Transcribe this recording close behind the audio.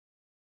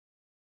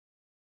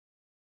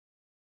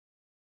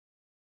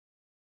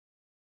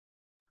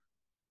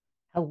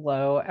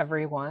Hello,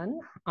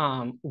 everyone.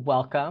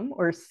 Welcome.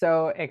 We're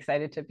so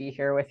excited to be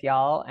here with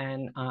y'all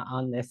and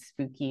on this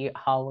spooky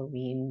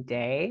Halloween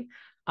day.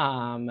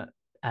 Um,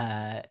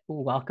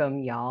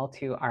 Welcome y'all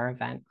to our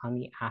event on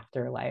the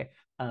afterlife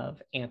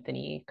of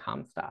Anthony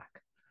Comstock.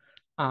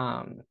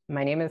 My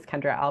name is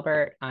Kendra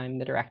Albert. I'm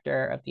the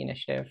director of the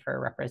Initiative for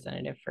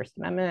Representative First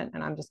Amendment,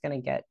 and I'm just going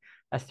to get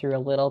us through a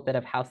little bit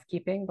of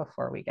housekeeping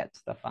before we get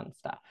to the fun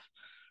stuff.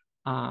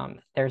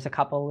 There's a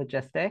couple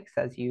logistics,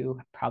 as you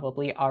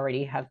probably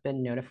already have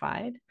been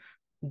notified.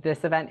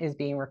 This event is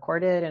being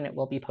recorded and it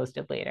will be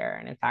posted later.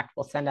 And in fact,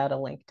 we'll send out a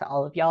link to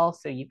all of y'all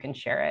so you can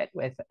share it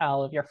with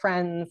all of your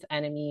friends,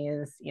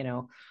 enemies,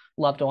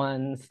 loved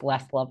ones,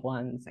 less loved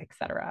ones,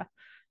 etc.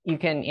 You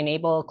can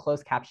enable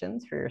closed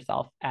captions for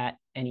yourself at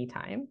any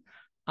time.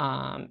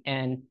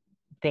 And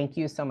thank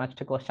you so much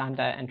to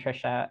Glashanda and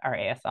Trisha, our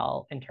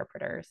ASL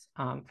interpreters,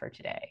 for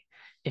today.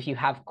 If you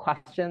have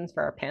questions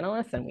for our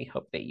panelists, and we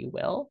hope that you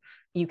will,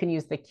 you can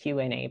use the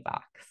Q&A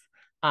box.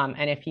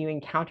 And if you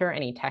encounter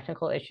any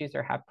technical issues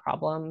or have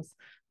problems,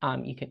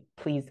 you can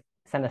please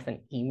send us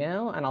an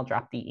email, and I'll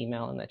drop the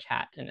email in the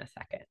chat in a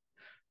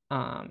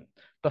second.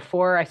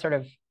 Before I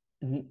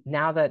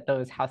now that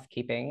those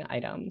housekeeping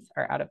items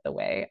are out of the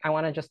way, I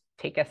want to just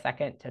take a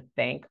second to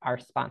thank our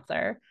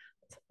sponsor,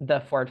 the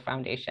Ford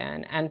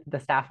Foundation, and the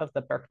staff of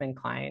the Berkman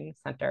Klein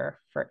Center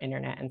for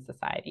Internet and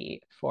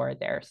Society for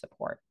their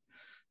support.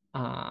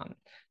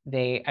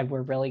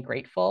 We're really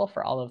grateful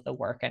for all of the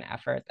work and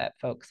effort that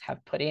folks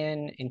have put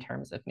in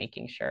terms of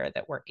making sure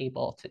that we're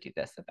able to do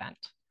this event.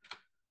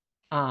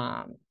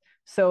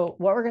 So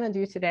what we're going to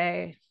do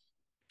today,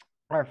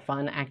 our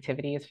fun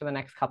activities for the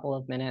next couple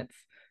of minutes,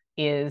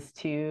 is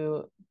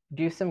to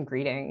do some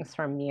greetings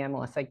from me and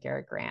Melissa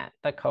Gira Grant,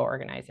 the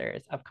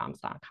co-organizers of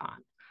ComstockCon.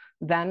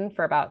 Then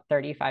for about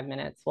 35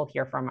 minutes, we'll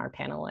hear from our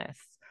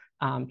panelists,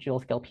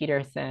 Jules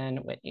Gill-Peterson,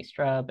 Whitney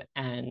Strub,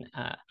 and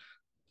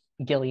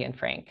Gillian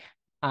Frank.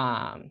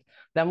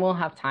 Then we'll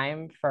have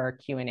time for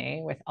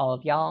Q&A with all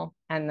of y'all.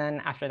 And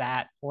then after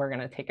that, we're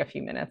going to take a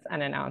few minutes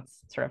and announce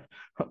sort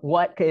of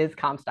what is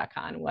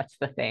ComstockCon, what's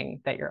the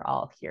thing that you're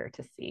all here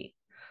to see.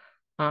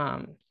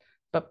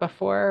 But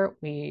before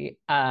we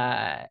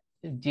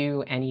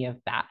do any of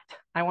that,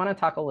 I want to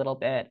talk a little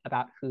bit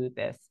about who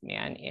this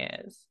man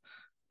is.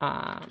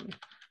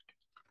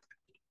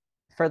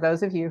 For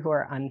those of you who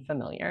are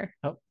unfamiliar,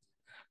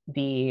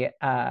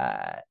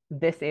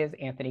 this is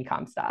Anthony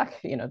Comstock,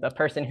 the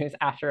person whose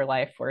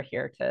afterlife we're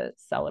here to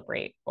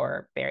celebrate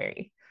or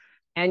bury.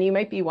 And you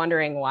might be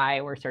wondering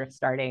why we're sort of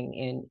starting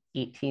in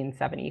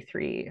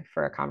 1873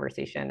 for a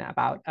conversation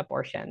about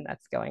abortion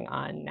that's going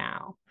on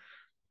now.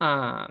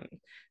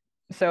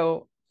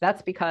 So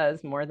that's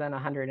because more than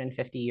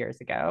 150 years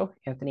ago,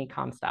 Anthony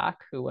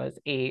Comstock, who was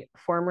a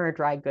former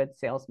dry goods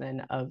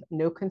salesman of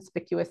no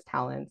conspicuous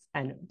talents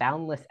and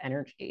boundless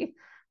energy,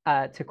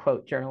 to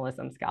quote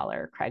journalism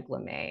scholar Craig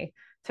LeMay,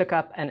 took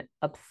up an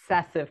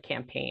obsessive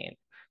campaign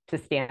to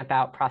stamp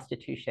out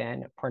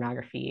prostitution,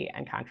 pornography,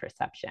 and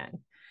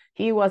contraception.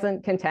 He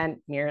wasn't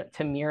content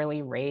to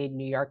merely raid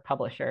New York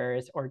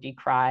publishers or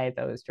decry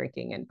those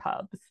drinking in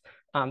pubs.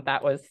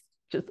 That was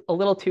just a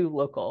little too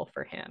local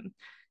for him.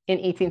 In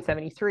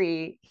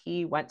 1873,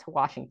 he went to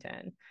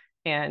Washington,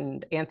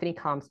 and Anthony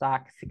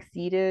Comstock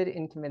succeeded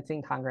in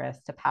convincing Congress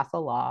to pass a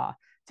law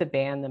to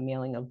ban the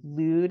mailing of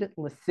lewd,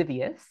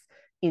 lascivious,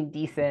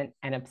 indecent,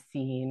 and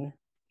obscene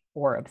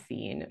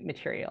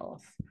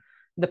materials.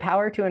 The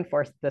power to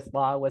enforce this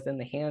law was in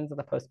the hands of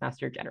the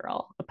Postmaster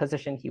General, a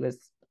position he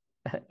was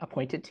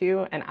appointed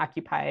to and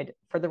occupied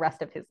for the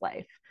rest of his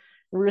life,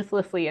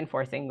 ruthlessly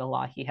enforcing the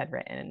law he had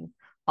written,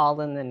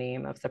 all in the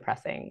name of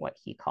suppressing what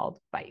he called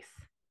vice.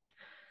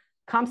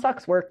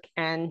 Comstock's work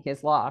and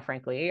his law,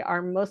 frankly,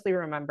 are mostly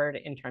remembered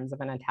in terms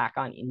of an attack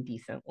on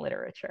indecent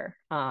literature,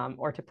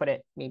 or to put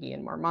it maybe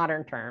in more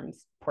modern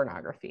terms,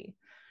 pornography.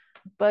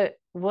 But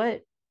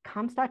what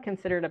Comstock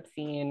considered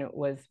obscene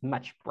was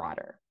much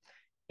broader.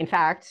 In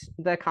fact,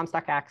 the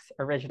Comstock Act's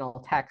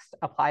original text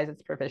applies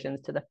its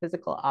provisions to the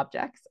physical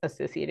objects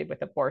associated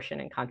with abortion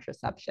and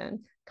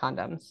contraception,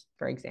 condoms,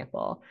 for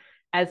example,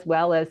 as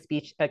well as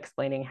speech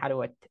explaining how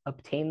to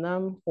obtain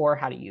them or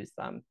how to use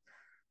them.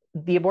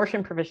 The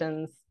abortion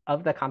provisions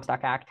of the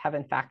Comstock Act have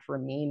in fact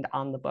remained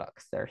on the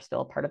books. They're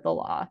still part of the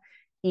law,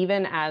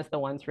 even as the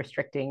ones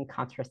restricting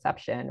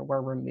contraception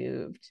were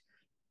removed.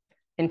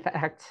 In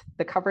fact,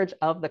 the coverage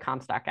of the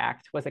Comstock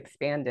Act was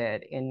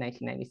expanded in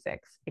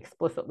 1996,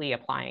 explicitly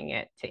applying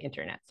it to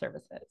internet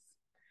services.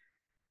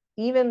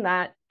 Even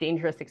that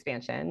dangerous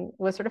expansion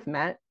was sort of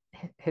met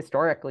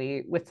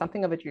historically with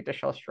something of a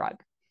judicial shrug.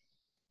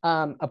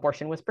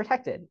 Abortion was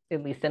protected,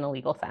 at least in a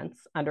legal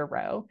sense, under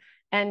Roe.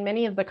 And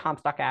many of the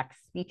Comstock Act's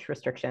speech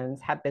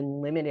restrictions have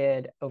been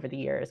limited over the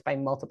years by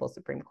multiple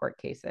Supreme Court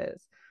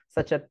cases,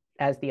 such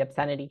as the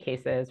obscenity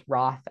cases,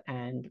 Roth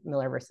and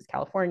Miller versus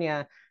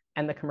California,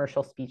 and the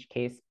commercial speech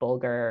case,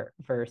 Bulger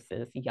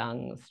versus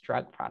Young's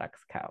Drug Products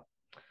Co.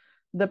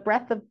 The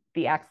breadth of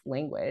the Act's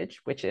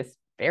language, which is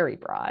very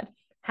broad,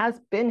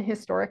 has been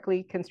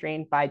historically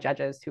constrained by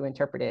judges who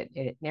interpreted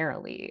it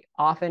narrowly,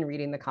 often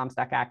reading the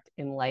Comstock Act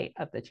in light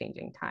of the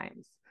changing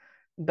times.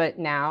 But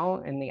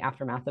now, in the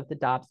aftermath of the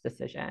Dobbs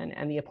decision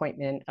and the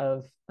appointment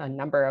of a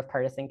number of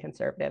partisan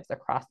conservatives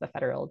across the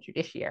federal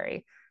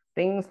judiciary,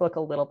 things look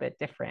a little bit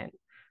different.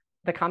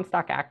 The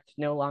Comstock Act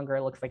no longer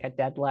looks like a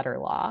dead letter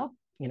law,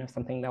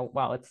 something that,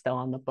 while it's still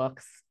on the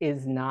books,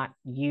 is not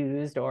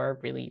used or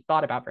really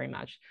thought about very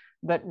much,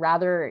 but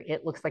rather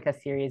it looks like a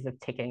series of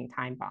ticking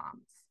time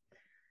bombs.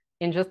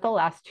 In just the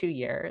last 2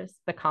 years,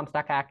 the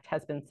Comstock Act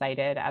has been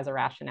cited as a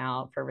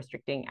rationale for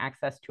restricting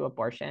access to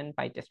abortion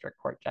by district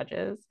court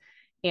judges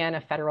and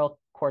a federal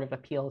court of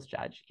appeals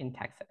judge in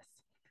Texas.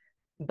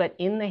 But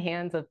in the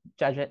hands of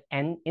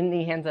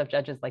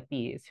judges like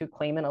these, who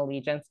claim an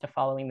allegiance to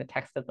following the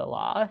text of the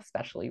law,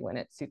 especially when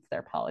it suits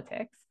their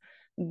politics,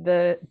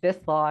 this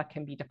law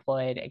can be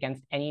deployed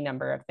against any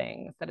number of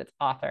things that its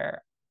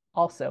author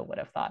also would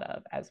have thought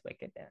of as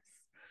wickedness.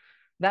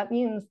 That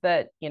means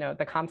that,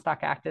 the Comstock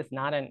Act is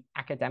not an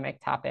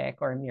academic topic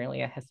or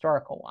merely a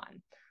historical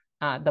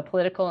one. The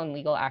political and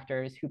legal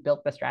actors who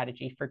built the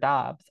strategy for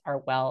Dobbs are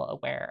well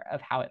aware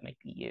of how it might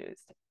be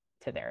used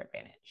to their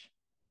advantage.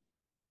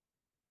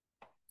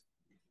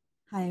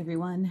 Hi,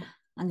 everyone.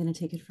 I'm going to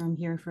take it from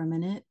here for a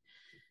minute.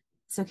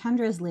 So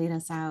Kendra has laid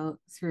us out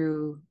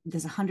through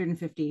this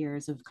 150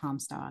 years of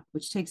Comstock,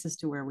 which takes us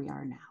to where we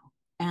are now.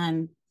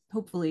 And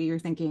hopefully you're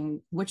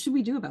thinking, what should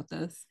we do about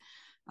this?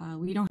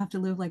 We don't have to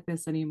live like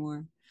this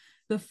anymore.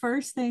 The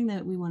first thing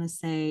that we want to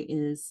say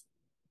is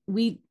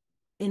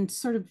in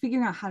sort of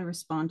figuring out how to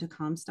respond to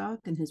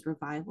Comstock and his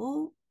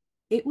revival,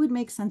 it would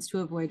make sense to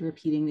avoid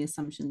repeating the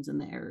assumptions and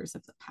the errors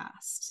of the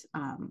past,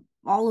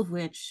 all of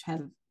which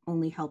have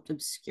only helped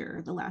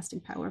obscure the lasting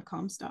power of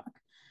Comstock.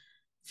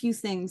 Few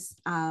things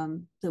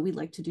that we'd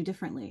like to do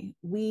differently.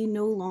 We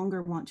no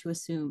longer want to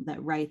assume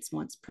that rights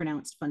once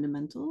pronounced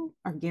fundamental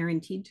are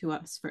guaranteed to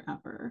us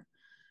forever.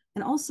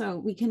 And also,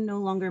 we can no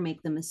longer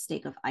make the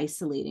mistake of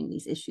isolating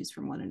these issues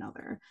from one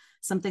another,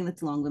 something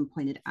that's long been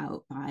pointed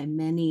out by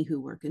many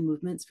who work in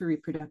movements for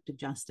reproductive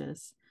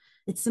justice.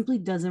 It simply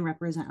doesn't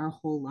represent our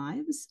whole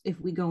lives if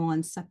we go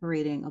on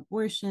separating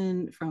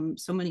abortion from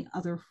so many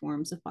other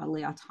forms of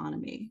bodily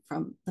autonomy,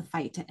 from the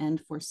fight to end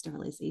forced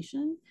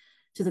sterilization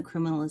to the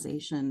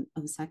criminalization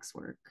of sex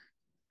work.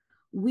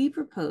 We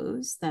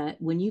propose that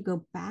when you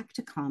go back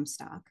to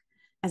Comstock,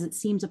 as it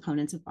seems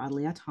opponents of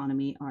bodily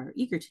autonomy are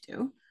eager to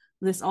do,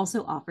 this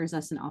also offers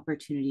us an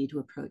opportunity to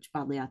approach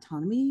bodily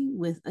autonomy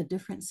with a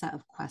different set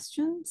of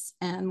questions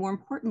and, more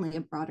importantly, a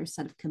broader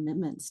set of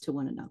commitments to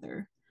one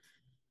another.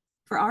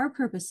 For our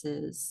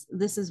purposes,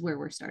 this is where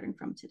we're starting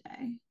from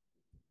today.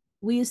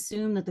 We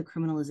assume that the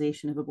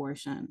criminalization of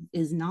abortion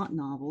is not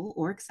novel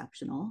or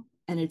exceptional,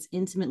 and it's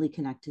intimately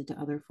connected to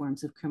other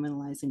forms of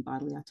criminalizing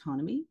bodily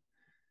autonomy.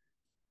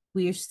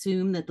 We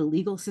assume that the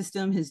legal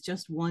system is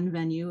just one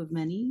venue of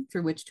many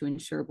through which to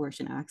ensure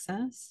abortion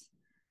access.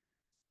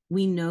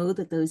 We know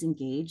that those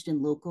engaged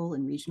in local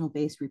and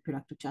regional-based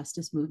reproductive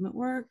justice movement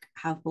work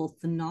have both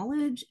the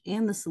knowledge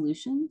and the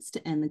solutions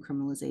to end the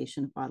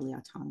criminalization of bodily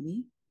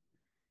autonomy.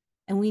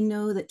 And we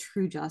know that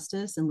true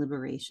justice and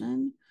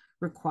liberation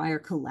require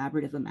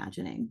collaborative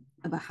imagining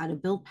about how to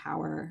build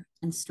power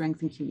and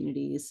strengthen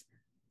communities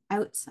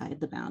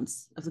outside the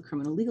bounds of the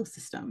criminal legal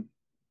system.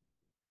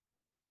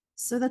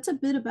 So that's a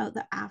bit about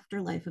the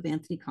afterlife of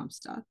Anthony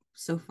Comstock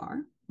so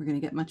far. We're going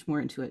to get much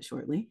more into it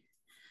shortly.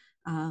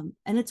 And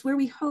it's where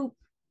we hope,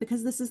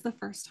 because this is the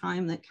first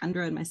time that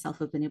Kendra and myself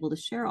have been able to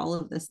share all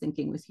of this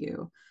thinking with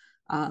you,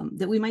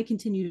 that we might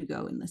continue to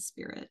go in this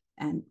spirit.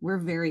 And we're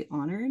very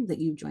honored that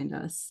you've joined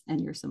us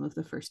and you're some of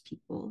the first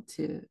people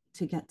to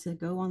get to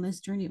go on this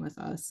journey with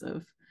us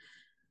of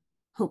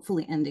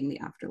hopefully ending the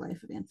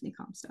afterlife of Anthony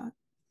Comstock.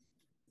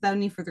 Without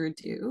any further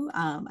ado,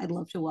 I'd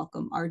love to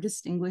welcome our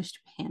distinguished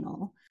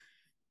panel.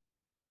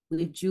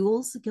 We have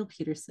Jules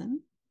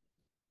Gill-Peterson,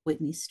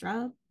 Whitney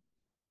Strub,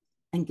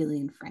 and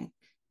Gillian Frank.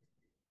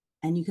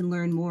 And you can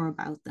learn more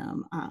about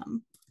them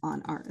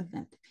on our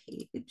event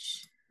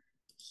page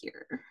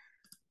here.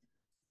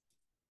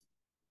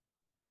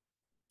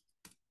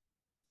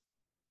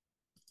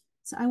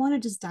 So I want to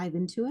just dive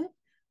into it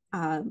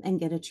and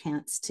get a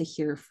chance to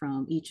hear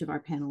from each of our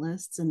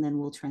panelists, and then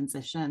we'll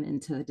transition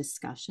into a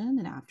discussion.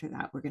 And after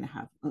that, we're going to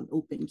have an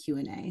open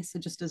Q&A. So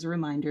just as a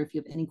reminder, if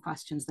you have any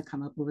questions that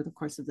come up over the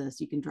course of this,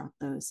 you can drop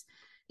those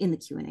in the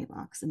Q&A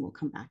box and we'll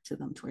come back to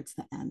them towards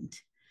the end.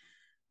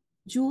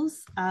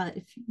 Jules,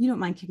 if you don't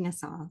mind kicking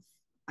us off,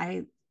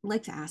 I'd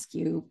like to ask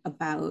you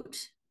about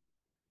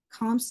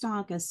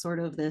Comstock as sort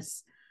of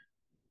this,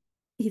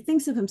 he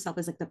thinks of himself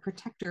as like the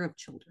protector of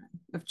children,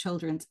 of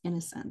children's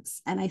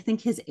innocence. And I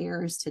think his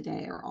heirs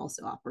today are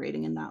also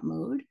operating in that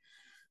mode.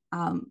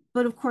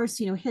 But of course,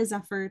 his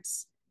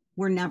efforts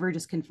were never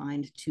just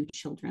confined to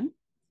children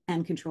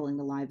and controlling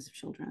the lives of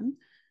children.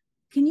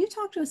 Can you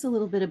talk to us a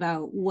little bit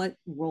about what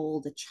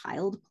role the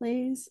child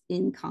plays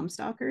in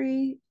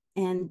Comstockery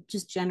and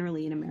just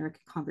generally in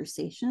American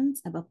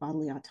conversations about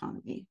bodily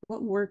autonomy?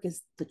 What work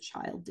is the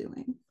child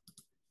doing?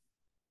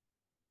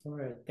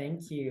 Sure,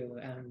 thank you.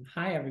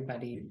 Hi,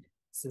 everybody.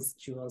 This is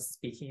Jules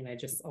speaking. I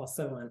just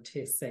also want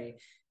to say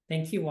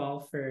thank you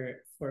all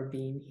for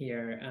being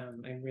here.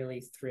 I'm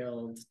really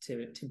thrilled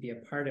to be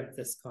a part of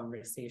this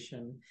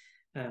conversation.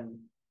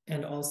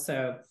 And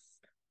also,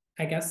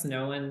 I guess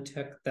no one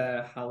took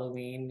the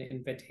Halloween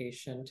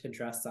invitation to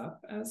dress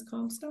up as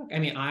Comstock. I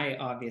mean, I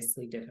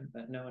obviously didn't,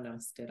 but no one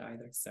else did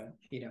either. So,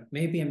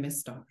 maybe a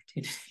missed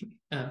opportunity.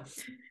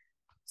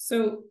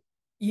 So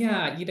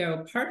yeah,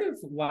 part of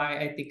why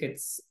I think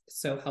it's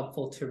so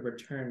helpful to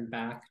return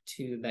back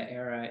to the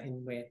era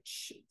in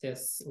which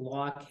this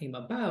law came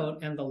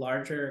about and the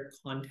larger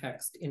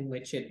context in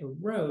which it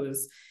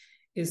arose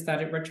is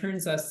that it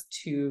returns us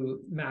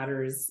to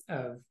matters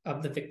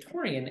of the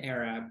Victorian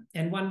era.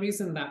 And one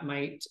reason that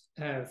might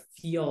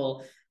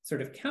feel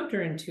sort of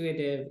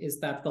counterintuitive is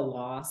that the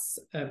loss,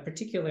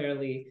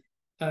 particularly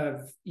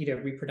of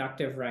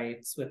reproductive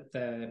rights with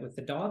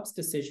the Dobbs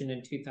decision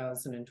in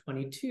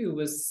 2022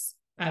 was,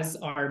 as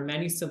are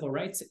many civil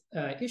rights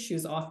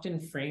issues, often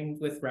framed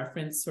with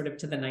reference sort of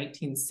to the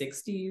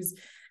 1960s,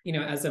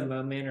 as a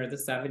moment, or the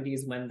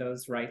 70s when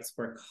those rights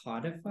were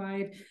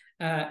codified.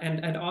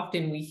 And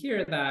often we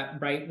hear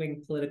that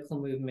right-wing political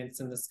movements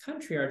in this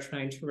country are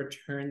trying to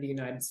return the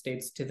United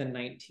States to the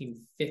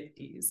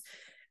 1950s.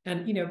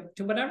 And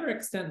to whatever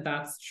extent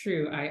that's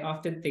true, I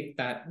often think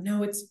that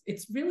no,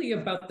 it's really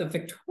about the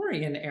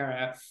Victorian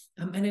era,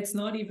 and it's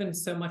not even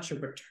so much a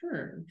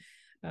return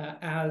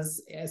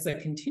as a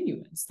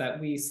continuance, that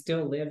we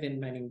still live in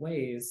many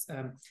ways,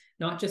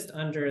 not just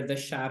under the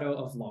shadow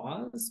of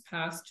laws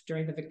passed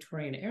during the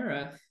Victorian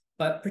era,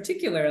 but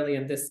particularly,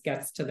 and this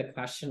gets to the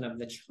question of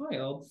the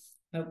child,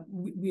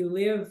 we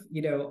live,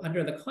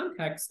 under the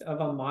context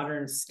of a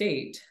modern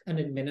state, an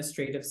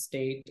administrative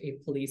state, a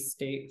police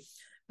state,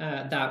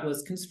 that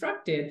was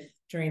constructed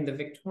during the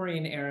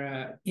Victorian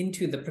era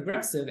into the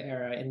progressive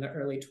era in the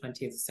early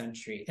 20th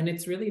century. And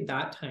it's really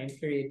that time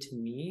period to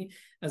me,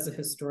 as a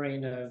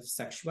historian of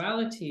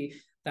sexuality,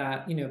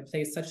 that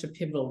plays such a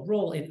pivotal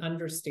role in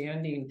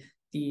understanding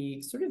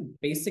the sort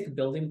of basic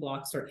building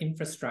blocks or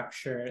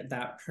infrastructure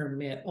that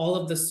permit all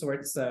of the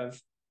sorts of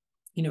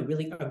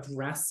really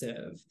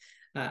aggressive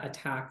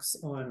attacks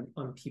on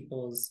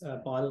people's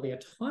bodily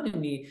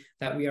autonomy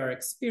that we are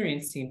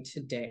experiencing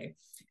today.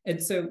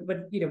 And so,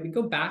 but we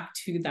go back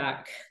to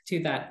that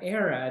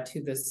era,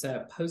 to this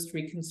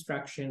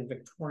post-Reconstruction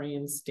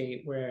Victorian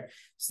state, where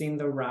seeing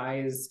the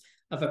rise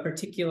of a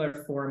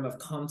particular form of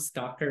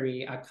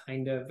Comstockery, a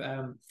kind of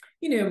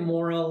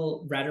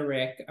moral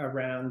rhetoric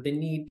around the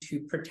need to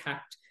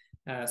protect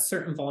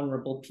certain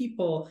vulnerable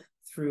people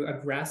through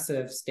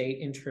aggressive state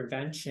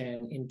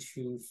intervention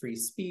into free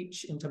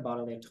speech, into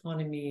bodily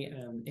autonomy,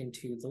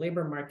 into the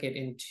labor market,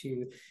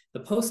 into the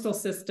postal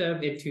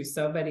system, into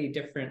so many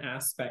different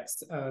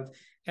aspects of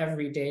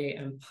everyday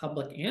and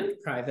public and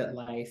private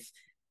life.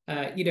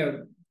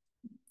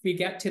 We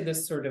get to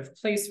this sort of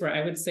place where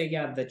I would say,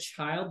 yeah,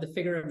 the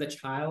figure of the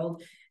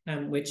child,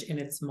 which in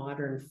its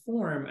modern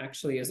form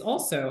actually is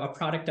also a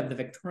product of the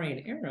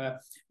Victorian era,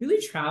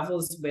 really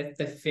travels with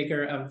the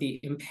figure of the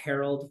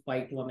imperiled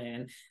white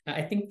woman.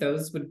 I think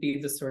those would be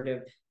the sort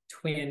of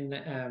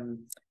twin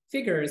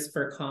figures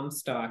for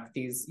Comstock,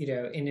 these,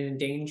 an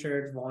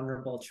endangered,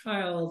 vulnerable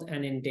child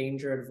and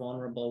endangered,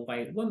 vulnerable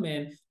white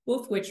woman,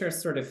 both which are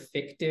sort of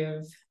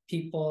fictive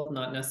people,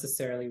 not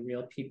necessarily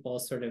real people,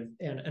 sort of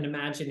an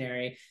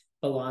imaginary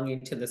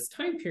belonging to this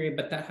time period,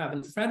 but that have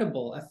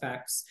incredible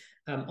effects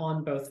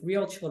on both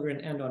real children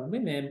and on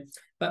women.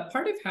 But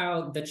part of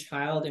how the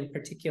child in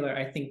particular,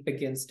 I think,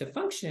 begins to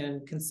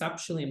function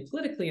conceptually and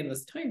politically in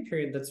this time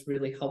period that's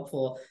really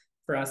helpful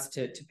for us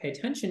to pay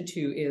attention to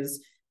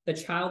is the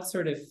child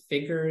sort of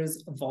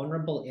figures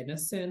vulnerable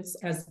innocence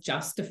as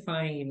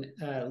justifying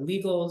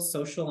legal,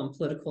 social, and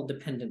political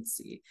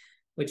dependency,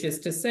 which is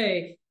to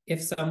say,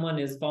 if someone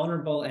is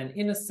vulnerable and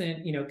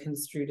innocent,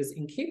 construed as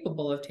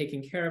incapable of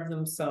taking care of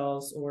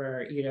themselves,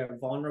 or,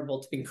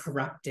 vulnerable to being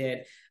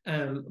corrupted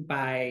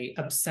by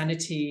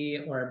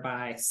obscenity or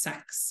by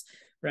sex,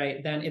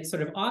 right, then it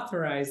sort of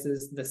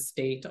authorizes the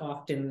state,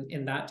 often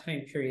in that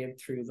time period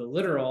through the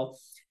literal,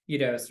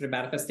 sort of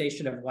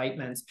manifestation of white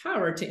men's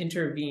power, to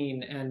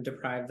intervene and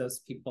deprive those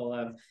people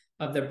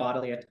of their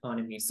bodily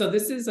autonomy. So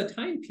this is a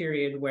time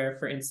period where,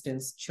 for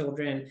instance,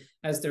 children,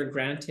 as they're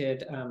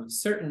granted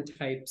certain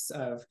types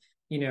of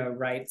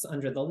rights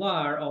under the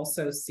law, are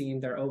also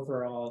seeing their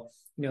overall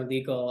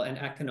legal and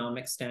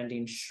economic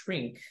standing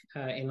shrink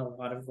in a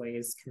lot of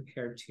ways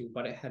compared to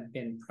what it had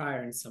been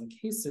prior in some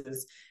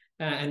cases.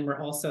 And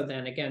we're also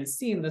then again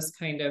seeing this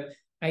kind of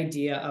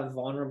idea of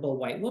vulnerable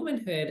white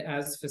womanhood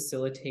as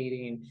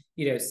facilitating,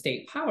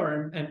 state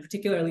power, and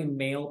particularly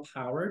male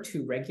power,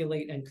 to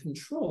regulate and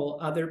control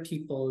other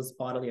people's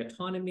bodily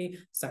autonomy,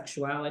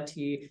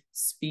 sexuality,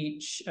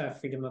 speech,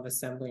 freedom of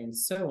assembly, and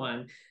so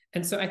on.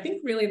 And so I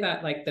think really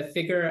that, like, the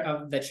figure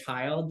of the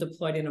child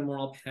deployed in a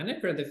moral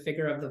panic, or the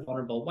figure of the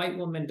vulnerable white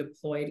woman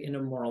deployed in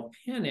a moral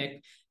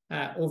panic,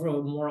 over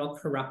moral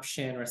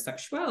corruption or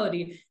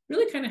sexuality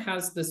really kind of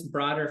has this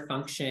broader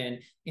function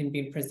in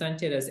being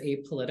presented as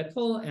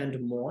apolitical and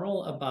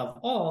moral above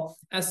all,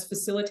 as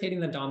facilitating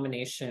the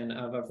domination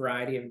of a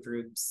variety of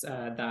groups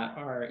that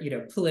are,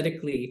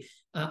 politically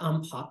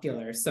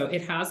unpopular. So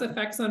it has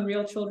effects on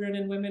real children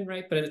and women,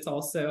 right? But it's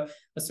also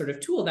a sort of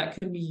tool that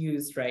can be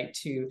used, right,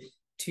 to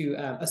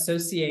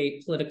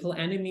associate political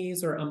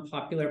enemies or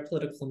unpopular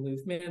political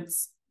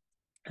movements,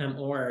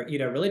 or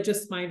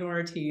religious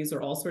minorities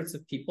or all sorts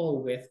of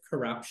people with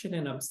corruption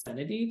and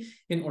obscenity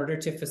in order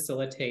to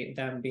facilitate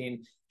them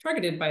being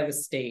targeted by the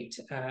state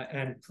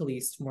and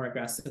policed more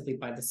aggressively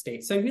by the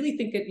state. So I really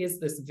think it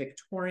is this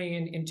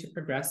Victorian into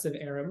progressive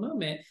era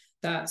moment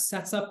that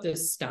sets up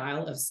this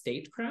style of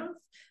statecraft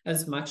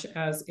as much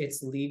as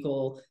its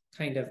legal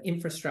kind of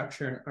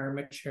infrastructure and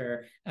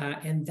armature.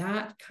 And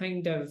that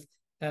kind of,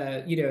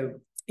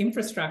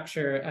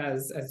 infrastructure,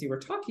 as you were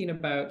talking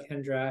about,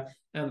 Kendra,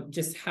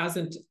 just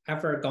hasn't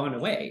ever gone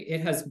away.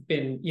 It has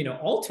been,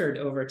 altered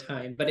over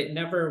time, but it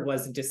never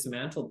was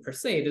dismantled per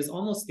se. It is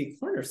almost the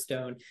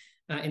cornerstone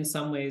in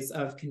some ways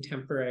of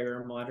contemporary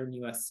or modern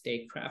US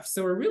statecraft.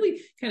 So we're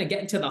really kind of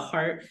getting to the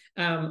heart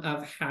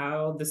of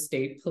how the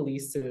state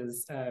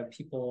polices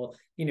people,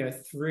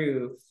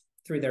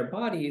 through their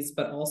bodies,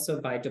 but also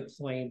by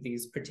deploying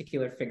these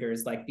particular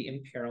figures like the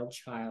imperiled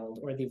child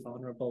or the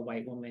vulnerable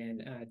white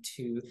woman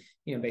to,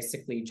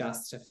 basically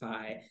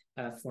justify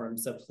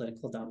forms of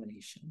political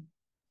domination.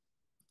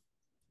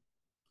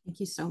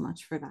 Thank you so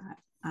much for that.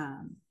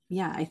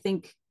 Yeah, I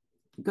think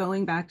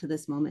going back to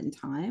this moment in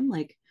time,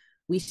 like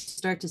we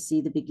start to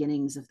see the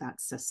beginnings of that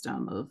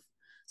system of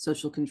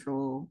social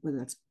control, whether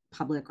that's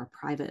public or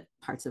private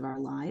parts of our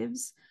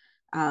lives,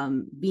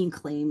 being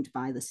claimed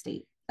by the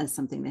state as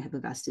something they have a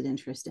vested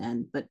interest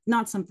in, but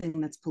not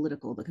something that's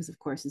political, because of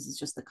course this is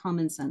just the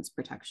common sense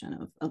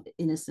protection of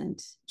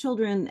innocent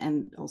children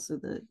and also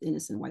the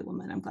innocent white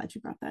woman. I'm glad you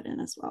brought that in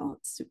as well.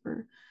 It's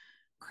super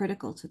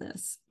critical to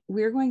this.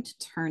 We're going to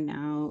turn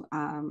now,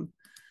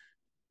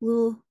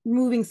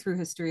 moving through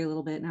history a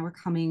little bit. Now we're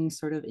coming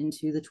sort of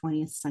into the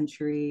 20th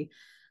century.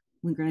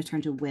 We're going to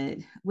turn to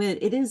Whit.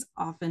 It is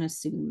often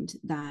assumed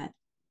that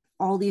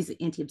all these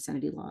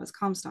anti-obscenity laws,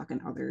 Comstock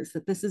and others,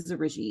 that this is a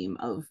regime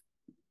of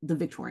the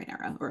Victorian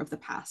era or of the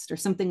past, or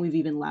something we've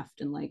even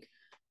left in like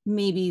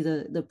maybe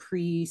the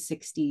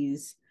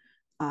pre-60s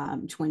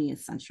 20th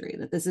century,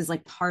 that this is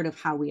like part of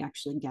how we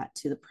actually get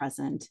to the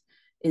present,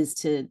 is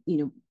to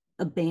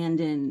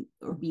abandon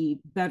or be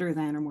better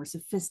than or more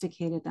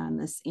sophisticated than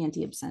this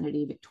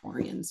anti-obscenity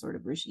Victorian sort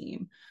of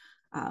regime.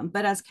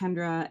 But as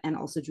Kendra and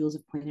also Jules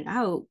have pointed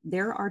out,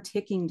 there are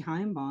ticking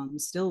time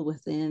bombs still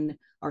within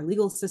our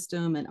legal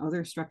system and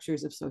other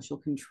structures of social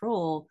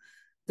control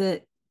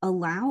that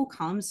allow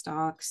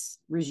Comstock's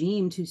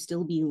regime to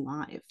still be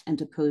live and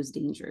to pose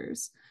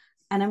dangers.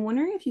 And I'm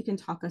wondering if you can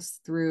talk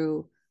us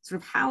through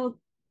sort of how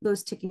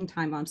those ticking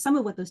time bombs, some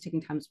of what those ticking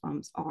time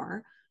bombs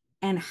are,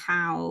 and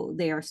how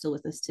they are still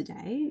with us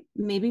today,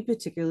 maybe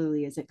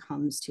particularly as it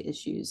comes to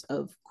issues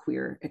of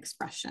queer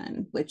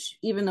expression, which,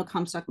 even though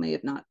Comstock may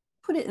have not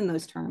put it in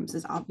those terms,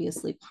 is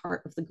obviously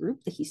part of the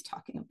group that he's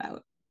talking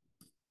about.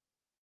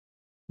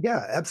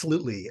 Yeah,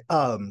 absolutely.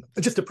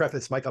 Just to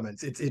preface my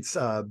comments, it's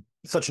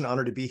such an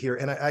honor to be here.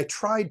 And I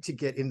tried to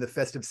get in the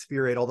festive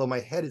spirit, although my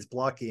head is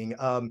blocking.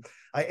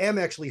 I am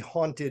actually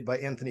haunted by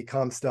Anthony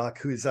Comstock,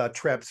 whose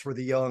Traps for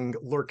the Young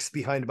lurks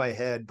behind my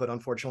head, but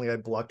unfortunately I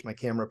blocked my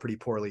camera pretty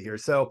poorly here.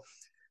 So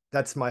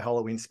that's my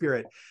Halloween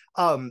spirit.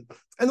 And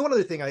the one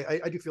other thing I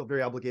do feel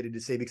very obligated to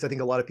say, because I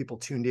think a lot of people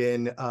tuned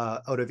in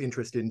out of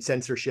interest in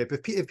censorship.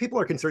 If people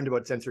are concerned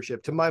about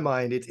censorship, to my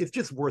mind, it's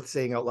just worth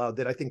saying out loud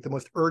that I think the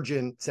most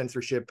urgent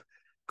censorship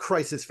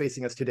crisis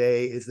facing us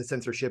today is the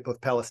censorship of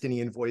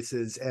Palestinian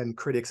voices and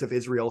critics of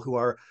Israel who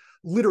are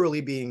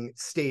literally being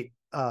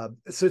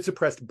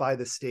suppressed by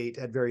the state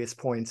at various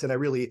points. And I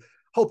really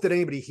hope that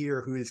anybody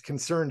here who is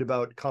concerned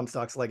about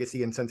Comstock's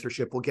legacy and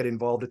censorship will get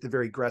involved at the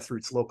very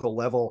grassroots local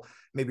level,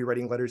 maybe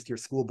writing letters to your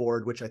school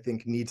board, which I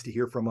think needs to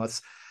hear from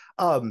us.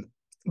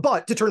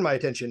 But to turn my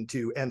attention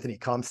to Anthony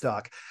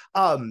Comstock,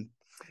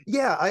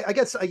 yeah, I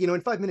guess,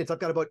 in 5 minutes, I've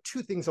got about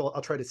two things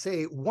I'll try to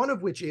say. One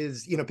of which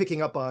is,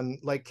 picking up on,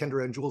 like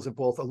Kendra and Jules have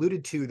both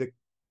alluded to, the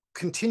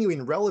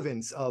continuing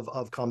relevance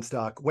of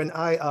Comstock. When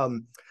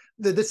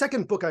the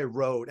second book I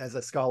wrote as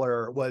a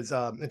scholar was,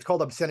 it's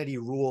called Obscenity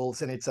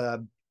Rules, and it's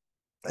a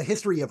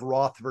history of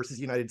Roth versus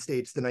United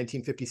States, the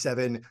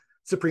 1957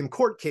 Supreme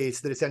Court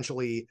case that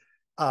essentially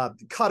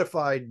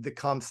codified the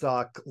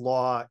Comstock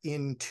law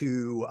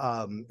into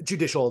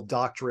judicial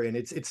doctrine.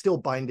 It's still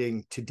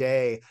binding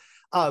today.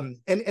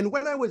 And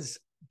when I was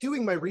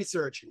doing my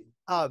research,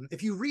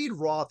 if you read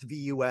Roth v.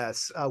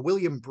 US,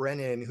 William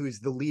Brennan, who's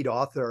the lead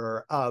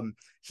author,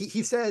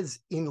 he says,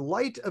 in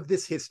light of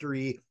this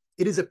history,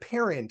 it is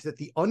apparent that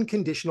the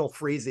unconditional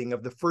phrasing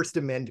of the First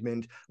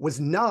Amendment was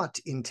not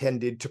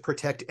intended to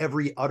protect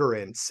every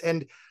utterance.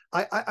 And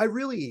I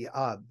really,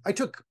 I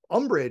took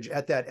umbrage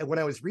at that when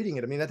I was reading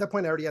it. I mean, at that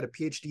point, I already had a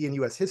PhD in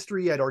US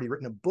history. I'd already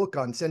written a book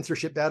on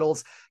censorship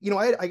battles. You know,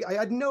 I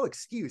had no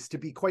excuse to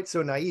be quite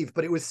so naive,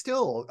 but it was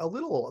still a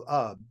little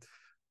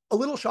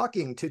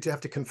shocking to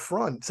have to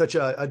confront such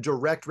a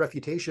direct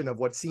refutation of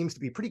what seems to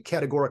be pretty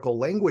categorical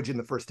language in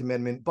the First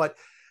Amendment. But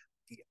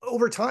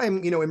over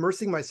time, you know,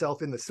 immersing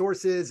myself in the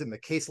sources and the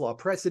case law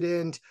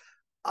precedent,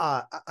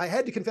 I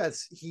had to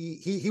confess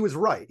he was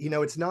right. You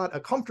know, it's not a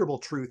comfortable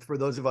truth for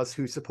those of us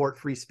who support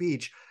free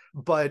speech,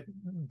 but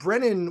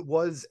Brennan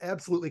was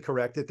absolutely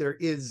correct that there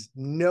is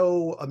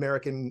no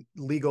American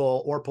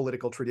legal or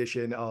political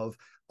tradition of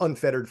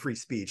unfettered free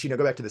speech. You know,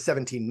 go back to the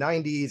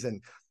 1790s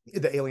and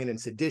the Alien and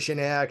Sedition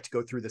Act,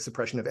 go through the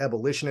suppression of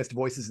abolitionist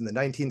voices in the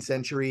 19th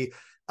century,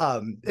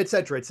 et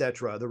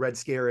cetera, the Red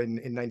Scare in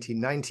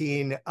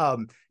 1919.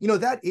 You know,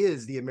 that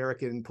is the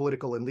American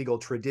political and legal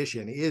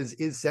tradition, is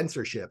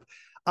censorship.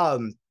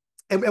 And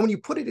when you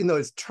put it in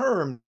those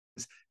terms,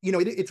 you know,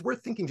 it's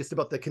worth thinking just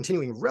about the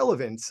continuing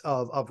relevance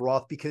of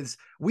Roth, because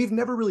we've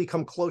never really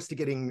come close to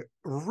getting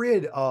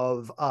rid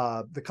of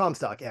the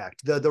Comstock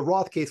Act. The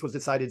Roth case was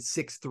decided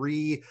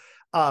 6-3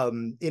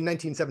 in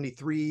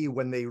 1973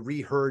 when they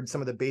reheard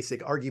some of the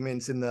basic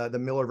arguments in the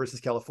Miller versus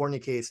California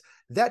case.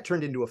 That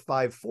turned into a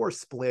 5-4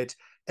 split,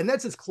 and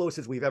that's as close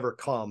as we've ever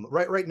come.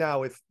 Right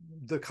now, if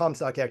the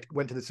Comstock Act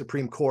went to the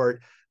Supreme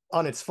Court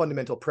on its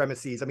fundamental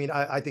premises, I mean,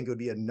 I think it would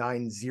be a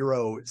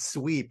 9-0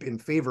 sweep in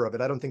favor of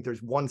it. I don't think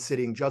there's one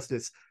sitting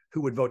justice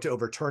who would vote to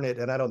overturn it,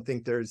 and I don't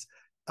think there's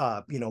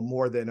you know,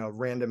 more than a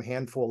random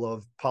handful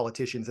of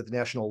politicians at the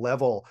national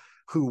level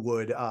who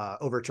would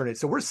overturn it.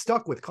 So we're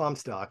stuck with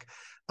Comstock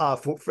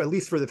for at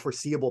least for the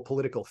foreseeable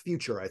political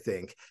future, I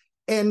think.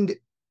 And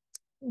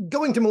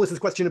going to Melissa's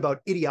question about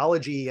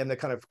ideology and the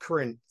kind of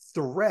current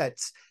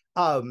threats,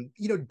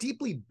 you know,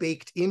 deeply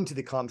baked into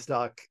the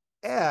Comstock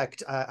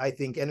Act, I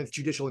think, and its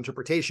judicial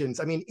interpretations,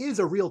 I mean, is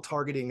a real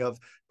targeting of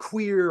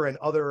queer and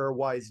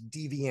otherwise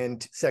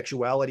deviant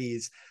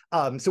sexualities.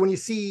 So when you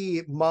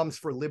see Moms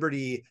for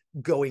Liberty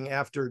going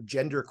after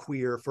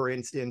genderqueer, for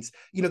instance,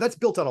 you know, that's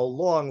built on a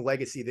long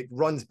legacy that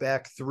runs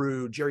back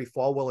through Jerry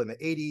Falwell in the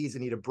 80s,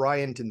 Anita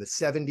Bryant in the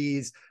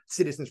 70s,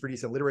 Citizens for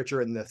Decent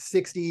Literature in the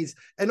 60s,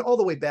 and all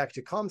the way back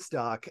to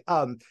Comstock.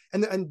 And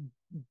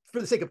for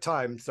the sake of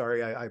time,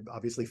 sorry, I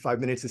obviously 5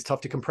 minutes is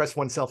tough to compress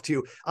oneself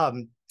to.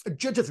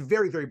 Just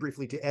very, very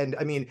briefly to end,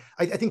 I mean,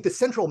 I think the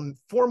central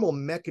formal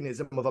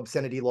mechanism of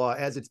obscenity law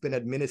as it's been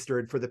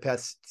administered for the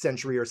past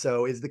century or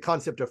so is the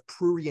concept of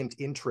prurient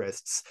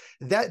interests.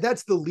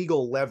 That's the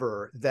legal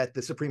lever that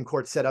the Supreme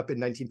Court set up in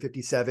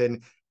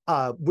 1957,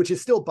 which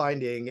is still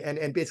binding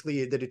and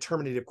basically the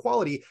determinative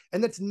quality.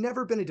 And that's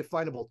never been a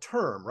definable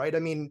term, right? I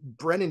mean,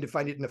 Brennan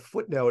defined it in a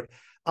footnote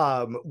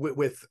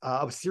with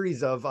a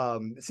series of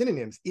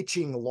synonyms: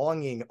 itching,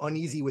 longing,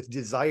 uneasy with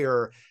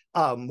desire,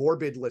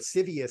 morbid,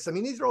 lascivious. I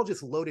mean, these are all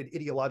just loaded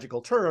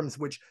ideological terms,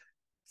 which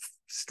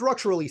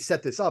structurally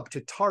set this up to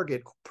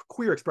target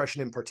queer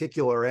expression in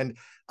particular. And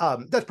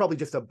that's probably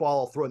just a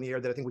ball thrown in the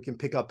air that I think we can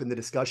pick up in the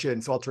discussion.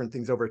 So I'll turn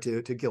things over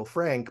to Gil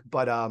Frank.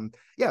 But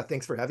yeah,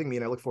 thanks for having me.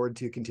 And I look forward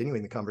to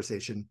continuing the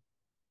conversation.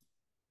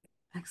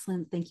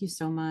 Excellent. Thank you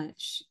so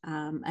much.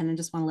 And I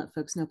just want to let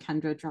folks know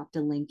Kendra dropped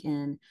a link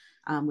in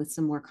with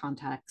some more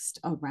context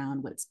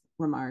around what's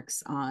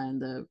remarks on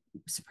the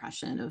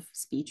suppression of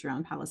speech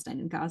around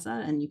Palestine and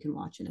Gaza. And you can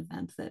watch an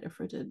event that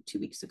Ifra did 2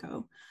 weeks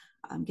ago,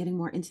 getting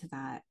more into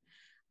that.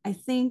 I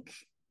think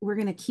we're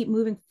going to keep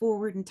moving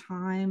forward in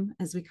time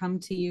as we come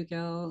to you,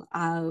 Gil.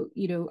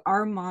 You know,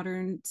 our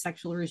modern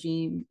sexual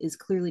regime is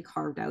clearly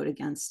carved out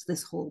against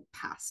this whole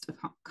past of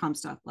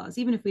Comstock laws,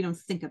 even if we don't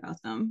think about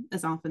them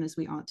as often as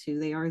we ought to.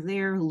 They are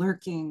there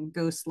lurking,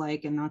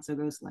 ghost-like and not so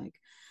ghost-like.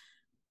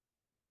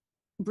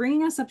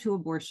 Bringing us up to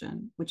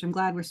abortion, which I'm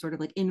glad we're sort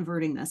of like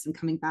inverting this and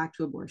coming back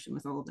to abortion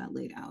with all of that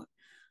laid out.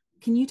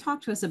 Can you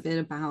talk to us a bit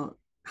about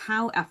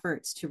how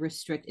efforts to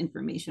restrict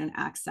information and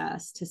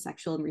access to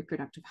sexual and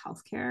reproductive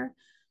health care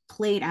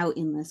played out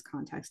in this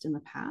context in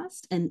the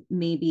past, and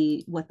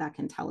maybe what that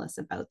can tell us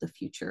about the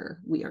future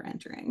we are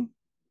entering?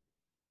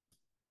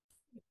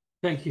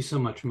 Thank you so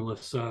much,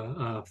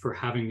 Melissa, for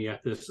having me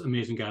at this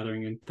amazing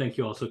gathering. And thank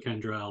you also,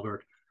 Kendra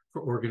Albert,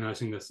 for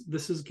organizing this.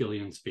 This is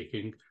Gillian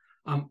speaking.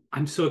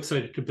 I'm so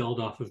excited to build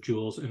off of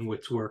Jules and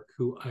Whit's work,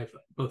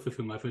 both of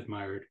whom I've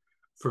admired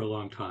for a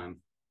long time.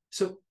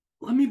 So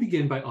let me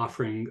begin by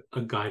offering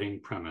a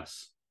guiding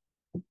premise.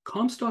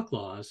 Comstock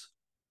laws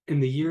in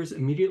the years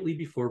immediately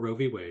before Roe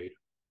v. Wade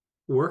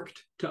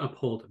worked to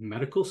uphold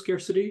medical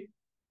scarcity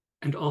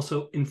and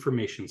also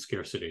information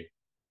scarcity.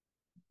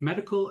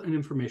 Medical and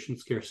information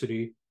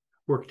scarcity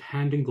worked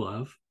hand in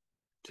glove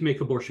to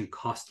make abortion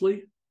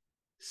costly,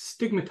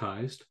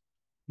 stigmatized,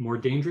 more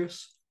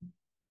dangerous,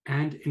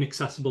 and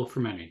inaccessible for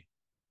many.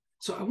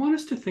 So I want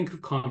us to think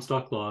of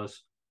Comstock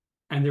laws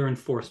and their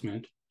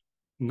enforcement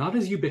not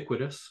as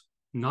ubiquitous,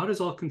 not as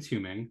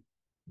all-consuming,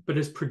 but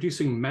as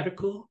producing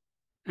medical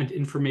and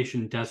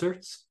information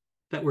deserts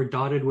that were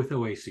dotted with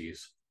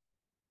oases.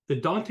 The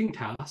daunting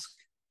task,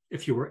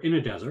 if you were in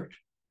a desert,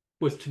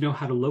 was to know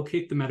how to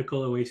locate the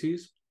medical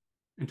oases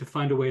and to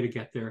find a way to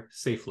get there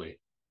safely.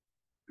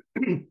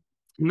 In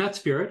that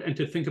spirit, and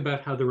to think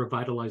about how the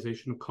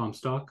revitalization of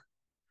Comstock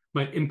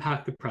might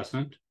impact the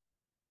present,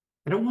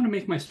 I don't want to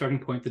make my starting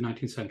point the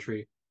 19th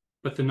century,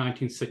 but the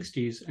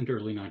 1960s and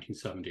early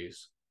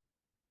 1970s.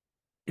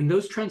 In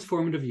those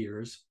transformative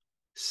years,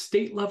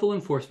 state-level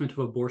enforcement of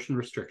abortion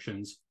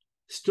restrictions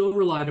still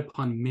relied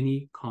upon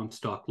many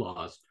Comstock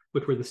laws,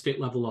 which were the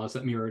state-level laws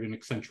that mirrored and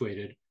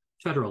accentuated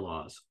federal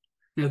laws.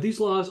 Now, these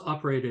laws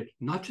operated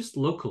not just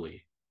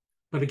locally,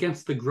 but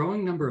against the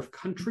growing number of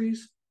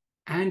countries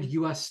and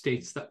US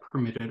states that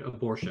permitted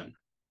abortion.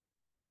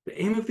 The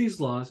aim of these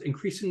laws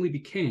increasingly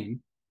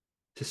became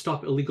to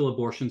stop illegal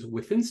abortions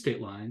within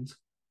state lines,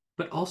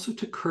 but also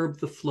to curb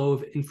the flow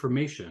of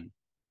information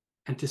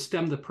and to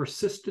stem the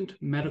persistent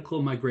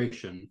medical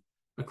migration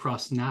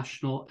across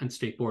national and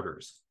state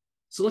borders.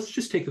 So let's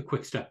just take a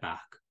quick step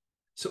back.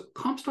 So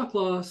Comstock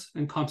laws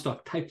and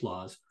Comstock type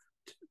laws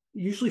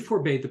usually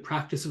forbade the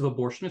practice of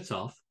abortion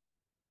itself,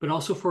 but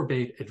also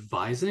forbade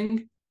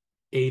advising,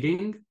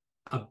 aiding,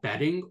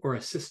 abetting, or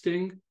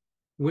assisting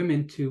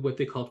women to what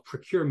they called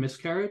procure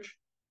miscarriage.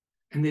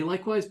 And they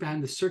likewise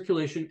banned the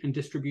circulation and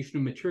distribution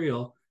of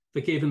material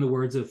that gave, in the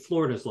words of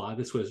Florida's law,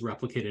 this was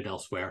replicated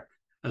elsewhere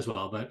as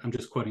well, but I'm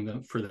just quoting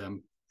them for the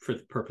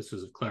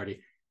purposes of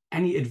clarity,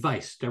 any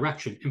advice,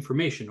 direction,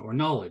 information, or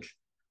knowledge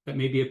that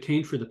may be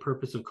obtained for the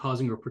purpose of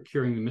causing or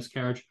procuring the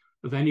miscarriage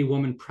of any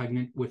woman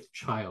pregnant with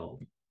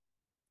child.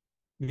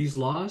 These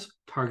laws,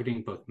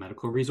 targeting both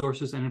medical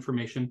resources and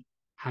information,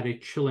 had a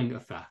chilling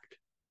effect.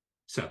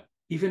 So,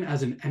 even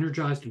as an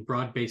energized and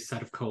broad-based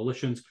set of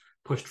coalitions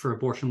pushed for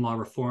abortion law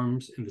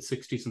reforms in the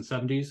 60s and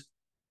 70s,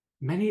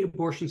 many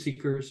abortion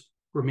seekers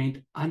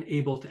remained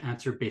unable to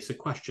answer basic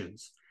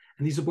questions.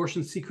 And these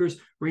abortion seekers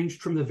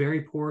ranged from the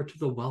very poor to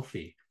the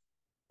wealthy.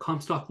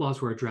 Comstock laws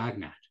were a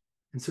dragnet.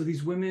 And so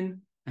these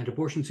women and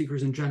abortion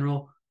seekers in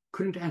general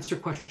couldn't answer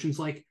questions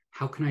like,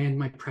 how can I end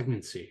my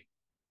pregnancy?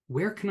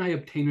 Where can I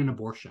obtain an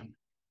abortion?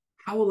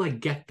 How will I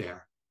get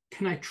there?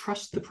 Can I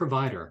trust the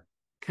provider?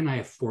 Can I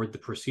afford the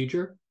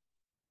procedure?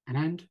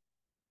 And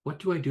what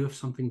do I do if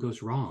something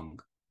goes wrong?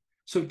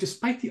 So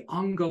despite the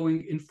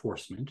ongoing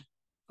enforcement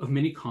of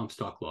many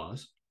Comstock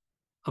laws,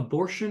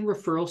 abortion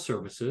referral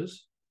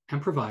services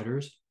and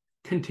providers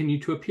continue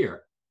to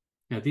appear.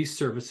 Now, these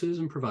services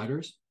and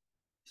providers,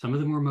 some of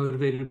them were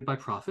motivated by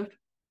profit,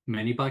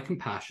 many by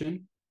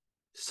compassion,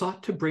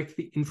 sought to break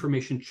the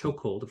information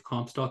chokehold of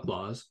Comstock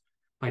laws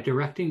by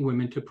directing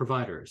women to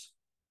providers.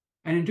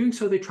 And in doing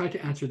so, they tried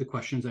to answer the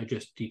questions I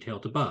just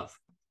detailed above.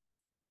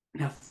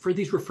 Now, for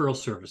these referral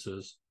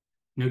services,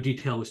 no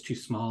detail was too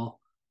small.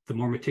 The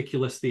more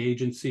meticulous the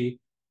agency,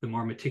 the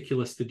more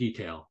meticulous the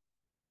detail.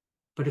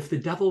 But if the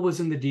devil was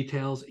in the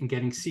details in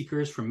getting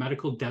seekers from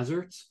medical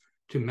deserts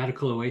to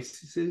medical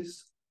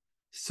oases,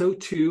 so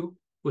too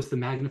was the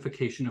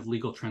magnification of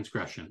legal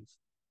transgressions.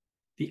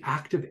 The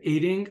act of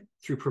aiding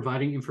through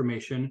providing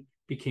information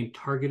became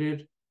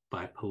targeted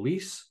by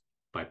police,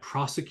 by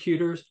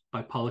prosecutors,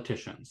 by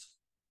politicians.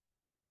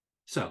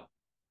 So,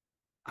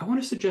 I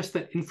want to suggest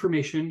that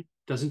information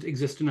doesn't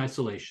exist in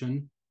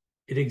isolation.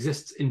 It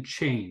exists in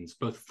chains,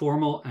 both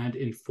formal and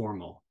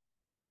informal.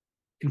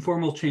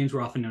 Informal chains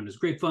were often known as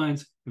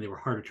grapevines, and they were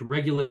harder to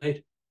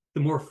regulate.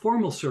 The more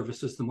formal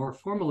services, the more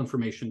formal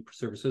information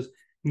services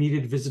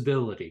needed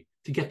visibility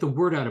to get the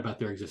word out about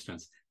their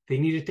existence. They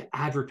needed to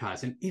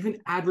advertise, and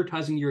even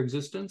advertising your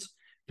existence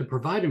to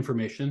provide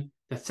information,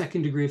 that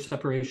second degree of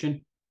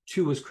separation,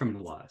 too, was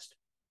criminalized.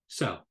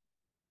 So,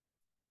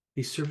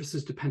 these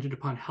services depended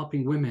upon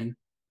helping women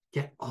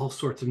get all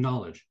sorts of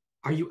knowledge.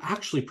 Are you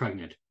actually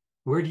pregnant?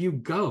 Where do you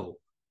go?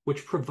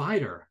 Which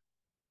provider?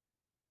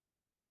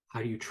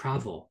 How do you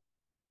travel?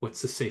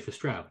 What's the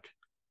safest route?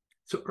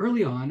 So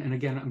early on, and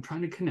again, I'm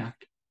trying to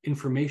connect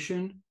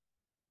information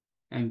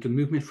and the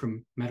movement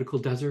from medical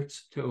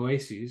deserts to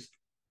oases,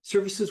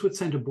 services would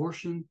send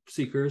abortion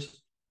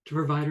seekers to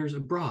providers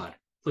abroad,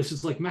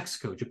 places like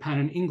Mexico, Japan,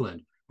 and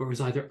England, where it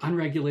was either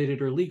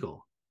unregulated or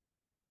legal.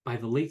 By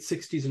the late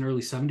 60s and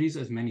early 70s,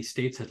 as many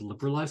states had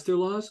liberalized their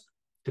laws,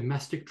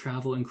 domestic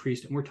travel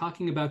increased, and we're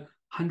talking about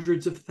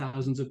hundreds of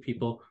thousands of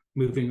people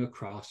moving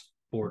across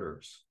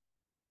borders.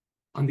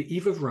 On the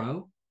eve of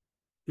Roe,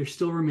 there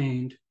still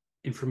remained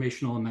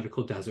informational and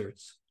medical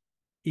deserts,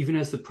 even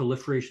as the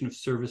proliferation of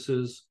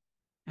services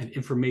and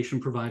information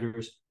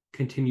providers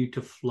continued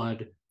to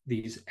flood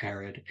these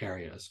arid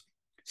areas.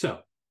 So,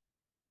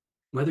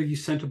 whether you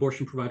sent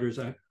abortion providers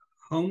at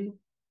home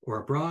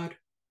or abroad,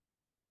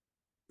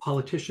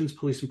 politicians,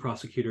 police, and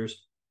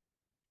prosecutors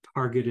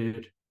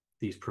targeted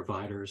these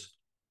providers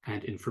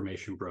and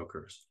information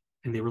brokers,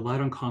 and they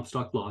relied on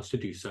Comstock laws to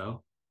do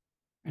so,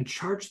 and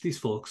charged these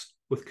folks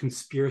with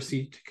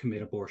conspiracy to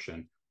commit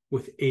abortion,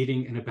 with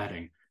aiding and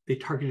abetting. They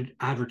targeted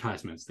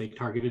advertisements, they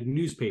targeted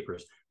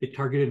newspapers, they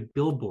targeted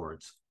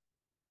billboards.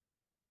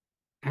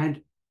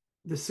 And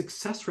the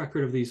success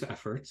record of these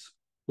efforts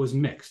was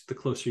mixed the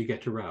closer you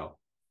get to Roe.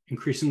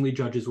 Increasingly,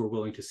 judges were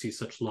willing to see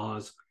such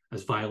laws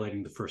as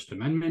violating the First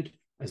Amendment,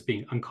 as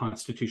being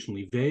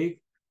unconstitutionally vague.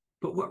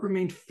 But what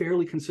remained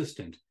fairly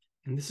consistent,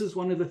 and this is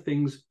one of the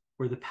things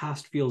where the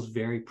past feels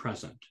very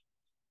present,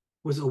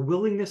 was a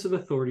willingness of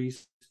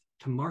authorities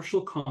to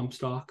marshal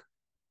Comstock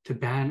to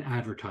ban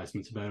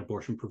advertisements about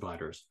abortion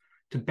providers,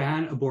 to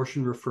ban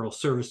abortion referral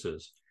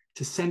services,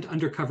 to send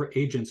undercover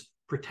agents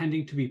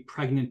pretending to be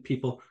pregnant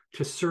people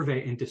to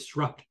survey and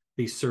disrupt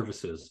these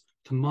services,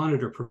 to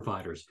monitor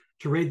providers,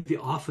 to raid the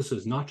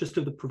offices, not just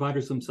of the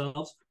providers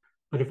themselves,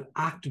 but of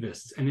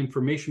activists and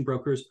information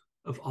brokers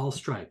of all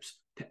stripes,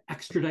 to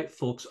extradite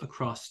folks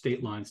across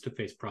state lines to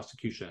face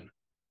prosecution.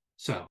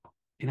 So,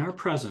 in our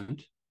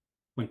present,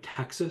 when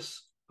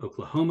Texas,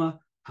 Oklahoma,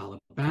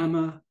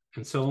 Alabama,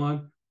 and so on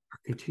are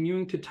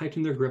continuing to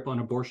tighten their grip on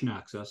abortion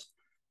access,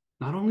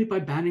 not only by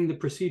banning the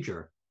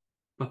procedure,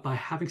 but by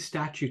having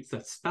statutes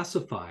that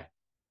specify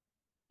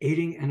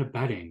aiding and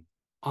abetting,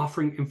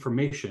 offering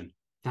information,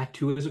 that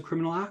too is a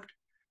criminal act,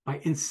 by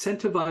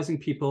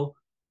incentivizing people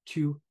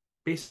to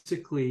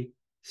basically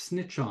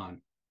snitch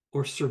on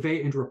or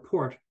survey and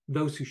report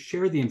those who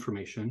share the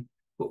information,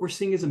 what we're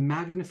seeing is a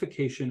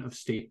magnification of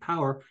state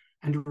power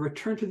and a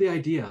return to the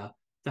idea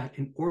that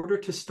in order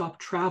to stop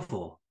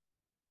travel,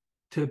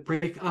 to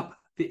break up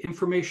the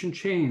information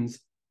chains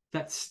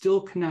that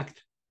still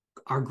connect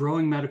our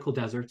growing medical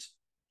deserts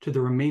to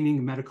the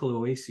remaining medical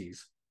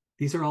oases,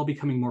 these are all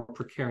becoming more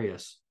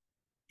precarious,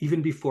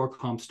 even before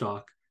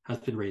Comstock has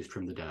been raised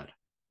from the dead.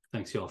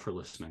 Thanks, y'all, for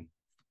listening.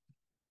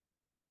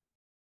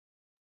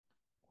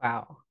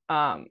 Wow.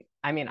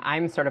 I mean,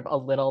 I'm sort of a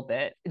little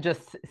bit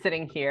just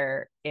sitting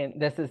here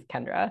this is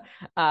Kendra,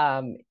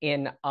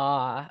 in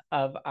awe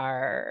of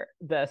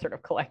the sort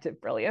of collective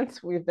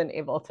brilliance we've been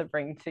able to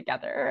bring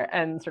together,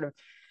 and sort of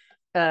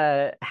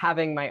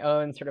having my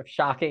own sort of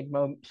shocked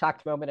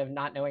moment of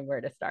not knowing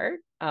where to start.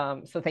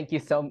 So thank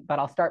you but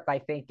I'll start by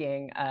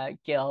thanking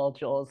Gil,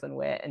 Jules, and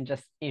Whit, and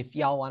just if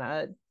y'all want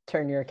to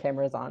turn your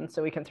cameras on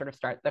so we can sort of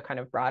start the kind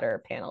of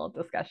broader panel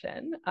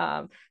discussion.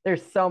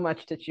 There's so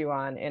much to chew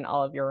on in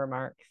all of your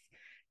remarks.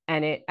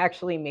 And it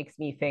actually makes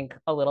me think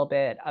a little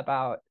bit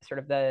about sort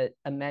of the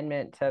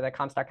amendment to the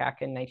Comstock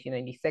Act in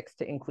 1996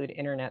 to include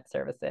internet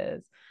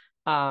services,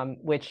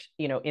 which,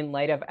 in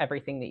light of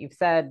everything that you've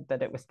said,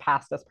 that it was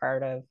passed as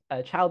part of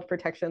a child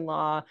protection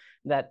law,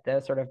 that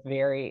the sort of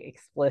very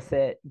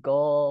explicit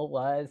goal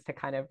was to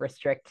kind of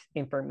restrict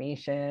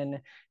information,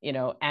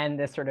 and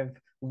this sort of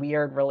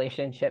weird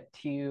relationship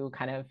to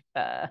kind of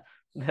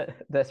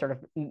the sort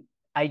of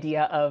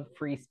idea of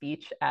free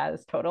speech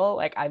as total.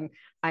 Like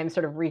I'm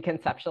sort of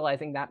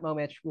reconceptualizing that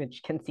moment,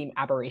 which can seem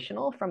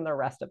aberrational from the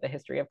rest of the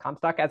history of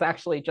Comstock, as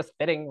actually just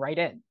fitting right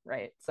in,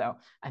 right? So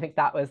I think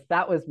that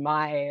was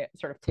my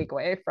sort of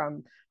takeaway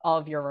from all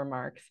of your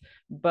remarks.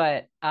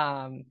 But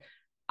I'm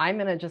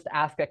going to just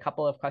ask a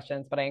couple of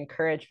questions, but I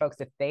encourage folks,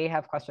 if they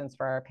have questions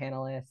for our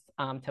panelists,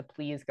 to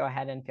please go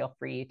ahead and feel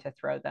free to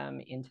throw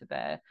them into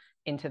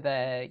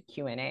the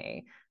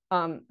Q&A.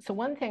 So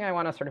one thing I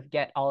want to sort of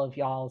get all of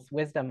y'all's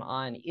wisdom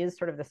on is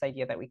sort of this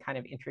idea that we kind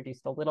of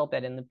introduced a little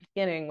bit in the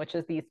beginning, which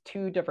is these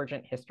two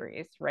divergent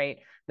histories, right?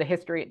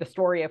 The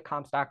story of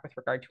Comstock with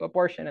regard to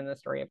abortion, and the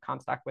story of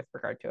Comstock with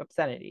regard to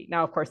obscenity.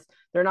 Now, of course,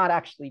 they're not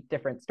actually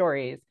different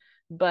stories,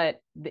 but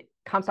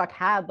Comstock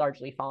had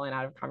largely fallen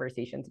out of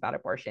conversations about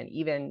abortion,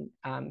 even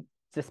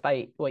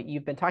despite what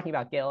you've been talking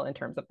about, Gil, in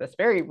terms of this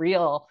very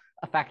real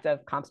effect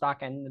of Comstock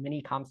and the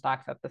mini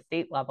Comstocks at the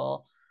state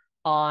level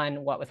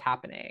on what was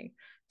happening.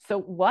 So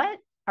what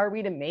are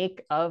we to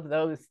make of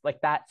those,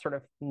 like that sort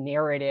of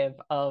narrative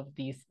of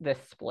this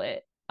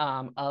split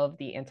of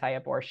the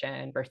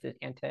anti-abortion versus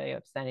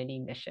anti-obscenity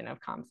mission of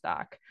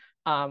Comstock,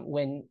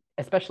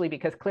 especially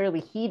because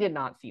clearly he did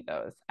not see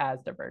those as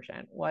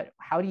divergent?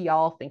 How do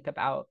y'all think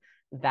about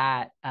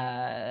that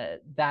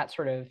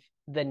sort of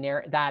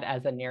that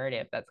as a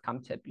narrative that's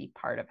come to be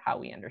part of how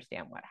we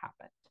understand what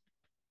happened?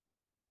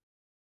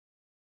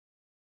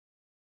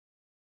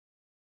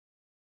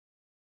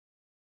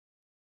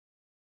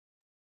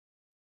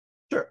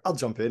 Sure, I'll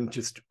jump in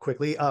just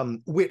quickly.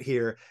 Whit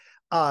here.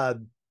 I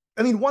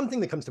mean, one thing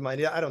that comes to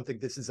mind, I don't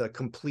think this is a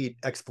complete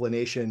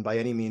explanation by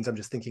any means. I'm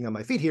just thinking on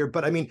my feet here.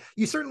 But I mean,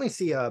 you certainly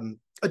see a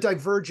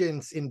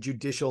divergence in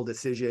judicial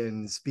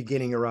decisions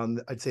beginning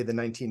around, I'd say, the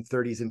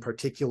 1930s in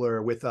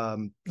particular, with,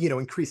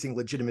 increasing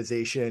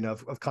legitimization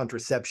of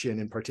contraception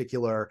in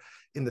particular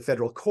in the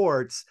federal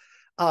courts.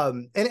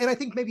 And I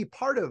think maybe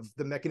part of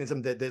the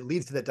mechanism that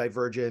leads to that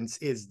divergence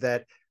is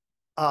that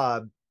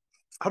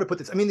how to put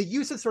this? I mean, the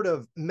use of sort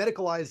of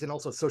medicalized and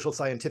also social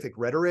scientific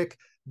rhetoric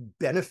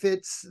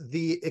benefits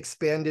the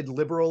expanded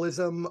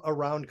liberalism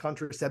around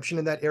contraception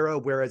in that era,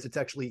 whereas it's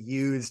actually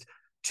used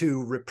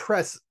to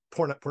repress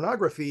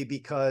pornography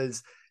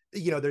because,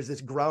 there's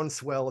this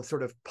groundswell of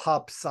sort of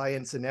pop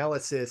science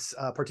analysis,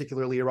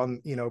 particularly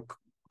around,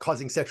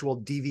 causing sexual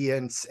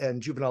deviance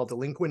and juvenile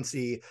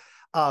delinquency.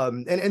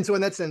 And so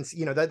in that sense,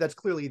 that's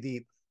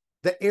clearly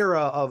the era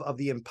of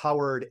the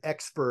empowered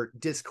expert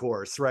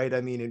discourse, right?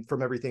 I mean,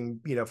 from everything,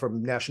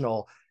 from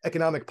national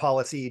economic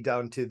policy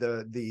down to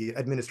the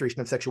administration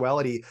of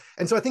sexuality.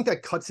 And so I think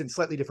that cuts in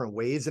slightly different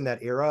ways in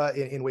that era,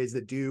 in ways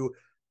that do,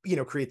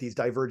 create these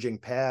diverging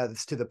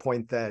paths to the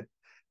point that,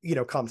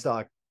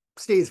 Comstock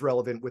stays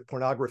relevant with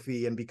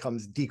pornography and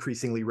becomes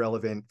decreasingly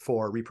relevant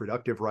for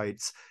reproductive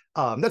rights.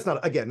 That's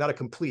not a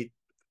complete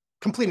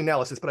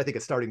analysis, but I think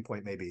a starting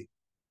point maybe.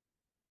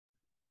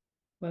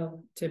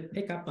 Well, to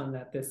pick up on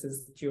that, this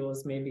is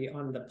Jules, maybe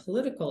on the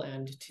political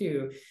end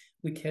too,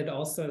 we could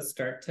also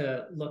start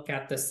to look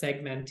at the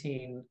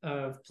segmenting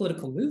of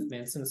political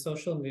movements and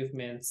social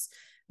movements,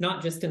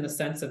 not just in the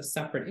sense of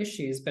separate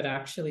issues, but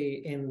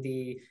actually in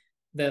the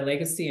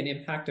legacy and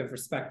impact of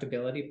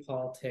respectability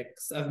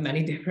politics of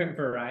many different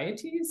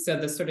varieties. So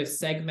the sort of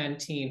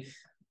segmenting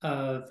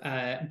of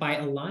by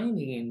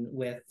aligning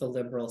with the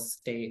liberal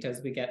state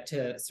as we get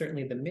to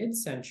certainly the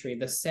mid-century,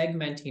 the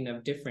segmenting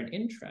of different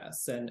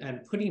interests and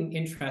putting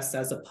interests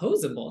as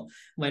opposable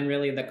when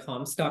really the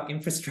Comstock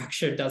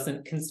infrastructure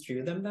doesn't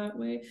construe them that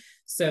way.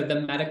 So the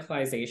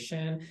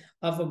medicalization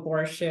of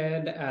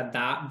abortion,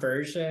 that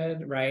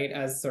version, right,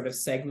 as sort of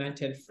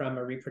segmented from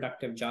a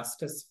reproductive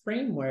justice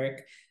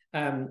framework.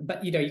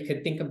 But, you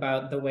could think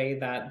about the way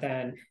that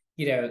then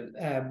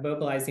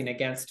mobilizing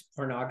against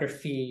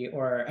pornography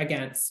or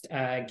against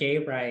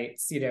gay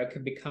rights,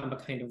 could become a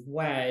kind of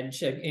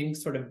wedge in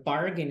sort of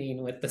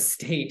bargaining with the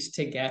state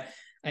to get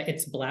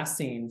its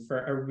blessing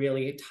for a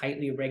really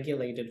tightly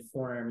regulated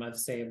form of,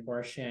 say,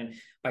 abortion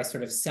by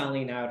sort of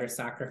selling out or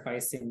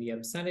sacrificing the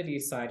obscenity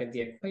side of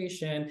the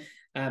equation.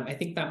 I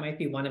think that might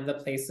be one of the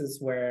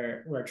places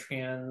where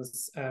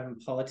trans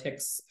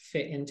politics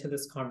fit into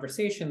this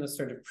conversation, the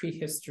sort of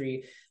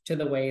prehistory to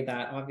the way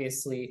that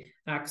obviously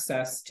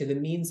access to the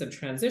means of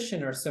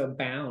transition are so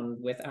bound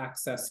with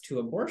access to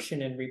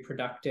abortion and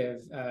reproductive,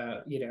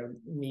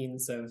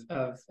 means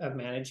of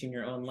managing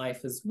your own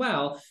life as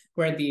well,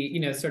 where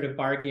the, sort of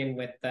bargain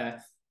with the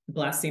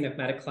blessing of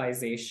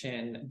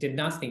medicalization did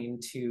nothing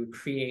to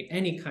create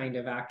any kind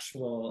of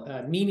actual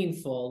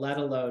meaningful, let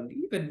alone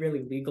even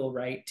really legal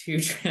right to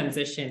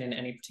transition in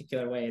any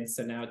particular way. And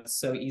so now it's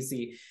so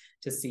easy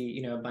to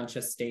see, a bunch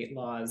of state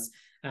laws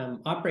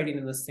operating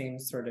in the same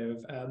sort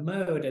of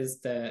mode as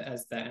the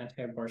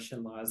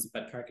anti-abortion laws,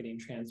 but targeting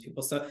trans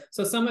people. So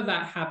some of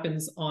that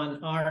happens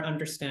on our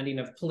understanding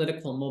of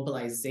political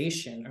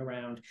mobilization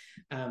around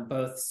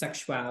both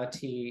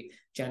sexuality,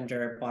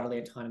 gender, bodily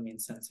autonomy,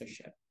 and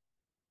censorship.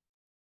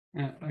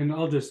 And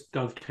I'll just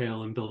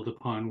dovetail and build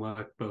upon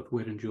what both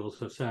Whit and Jules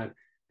have said,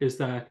 is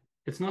that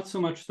it's not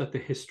so much that the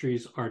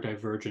histories are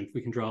divergent.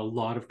 We can draw a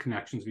lot of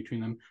connections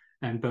between them.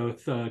 And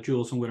both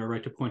Jules and Whit are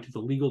right to point to the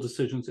legal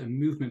decisions and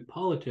movement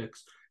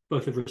politics,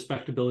 both of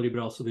respectability,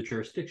 but also the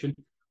jurisdiction,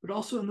 but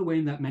also in the way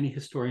in that many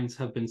historians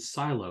have been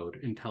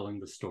siloed in telling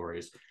the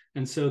stories.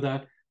 And so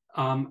that,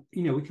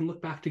 we can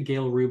look back to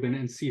Gail Rubin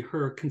and see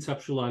her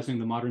conceptualizing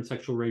the modern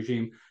sexual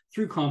regime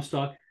through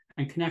Comstock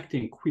and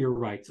connecting queer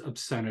rights,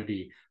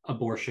 obscenity,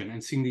 abortion,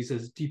 and seeing these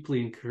as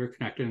deeply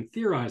interconnected and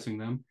theorizing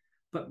them.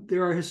 But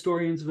there are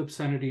historians of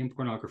obscenity and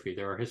pornography.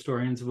 There are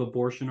historians of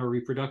abortion or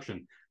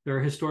reproduction. There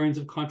are historians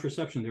of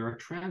contraception. There are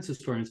trans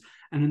historians.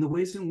 And in the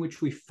ways in which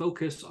we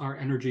focus our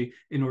energy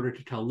in order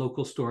to tell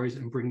local stories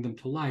and bring them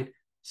to light,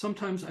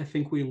 sometimes I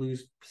think we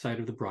lose sight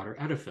of the broader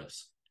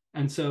edifice.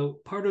 And so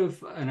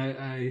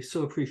I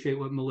so appreciate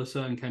what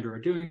Melissa and Kendra are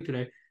doing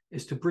today,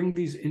 is to bring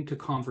these into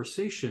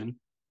conversation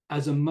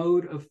as a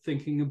mode of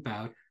thinking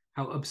about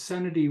how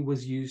obscenity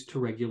was used to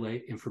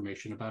regulate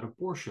information about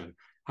abortion,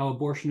 how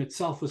abortion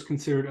itself was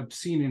considered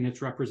obscene in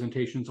its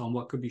representations on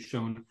what could be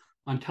shown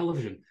on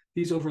television.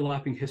 These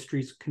overlapping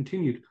histories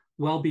continued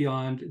well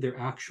beyond their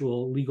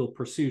actual legal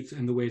pursuits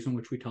and the ways in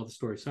which we tell the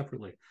story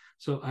separately.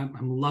 So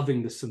I'm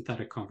loving this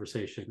synthetic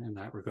conversation in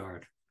that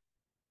regard.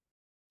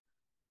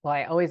 Well,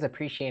 I always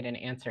appreciate an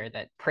answer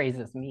that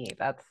praises me.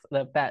 That's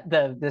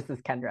this is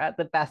Kendra,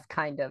 the best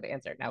kind of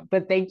answer now.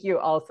 But thank you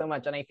all so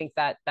much. And I think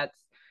that's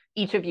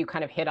each of you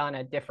kind of hit on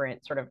a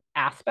different sort of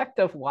aspect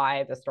of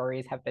why the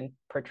stories have been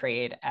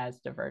portrayed as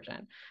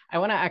divergent. I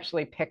want to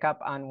actually pick up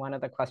on one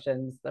of the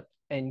questions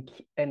in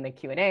the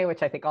Q&A,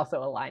 which I think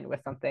also aligned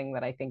with something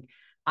that I think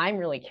I'm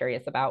really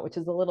curious about, which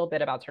is a little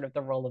bit about sort of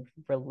the role of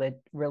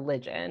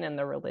religion and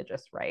the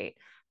religious right.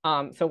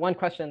 So one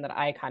question that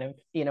I kind of,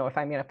 if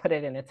I'm going to put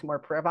it in its more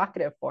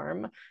provocative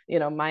form,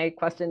 my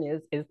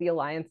question is the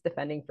Alliance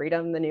Defending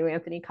Freedom the new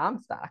Anthony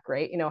Comstock,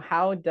 right?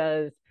 How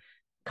does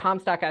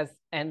Comstock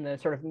and the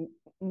sort of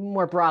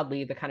more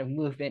broadly, the kind of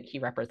movement he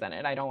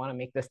represented. I don't want to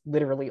make this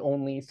literally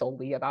only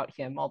solely about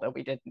him, although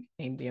we did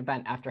name the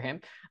event after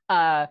him.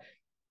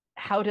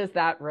 How does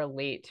that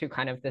relate to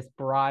kind of this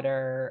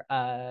broader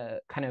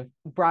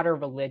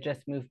religious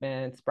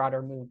movements,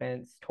 broader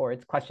movements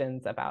towards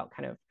questions about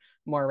kind of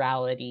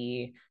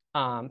morality,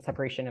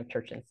 separation of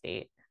church and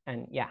state?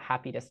 And yeah,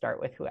 happy to start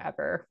with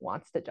whoever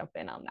wants to jump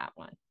in on that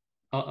one.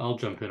 I'll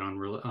jump in on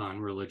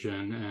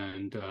religion,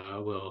 and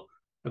I'll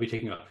be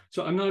taking up.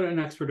 So I'm not an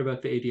expert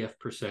about the ADF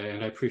per se,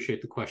 and I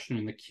appreciate the question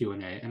in the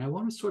Q&A. And I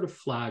want to sort of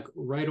flag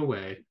right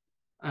away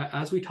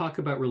as we talk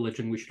about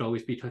religion, we should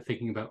always be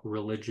thinking about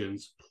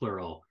religions,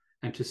 plural,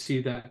 and to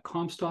see that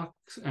Comstock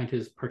and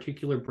his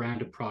particular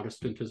brand of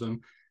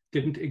Protestantism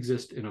didn't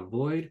exist in a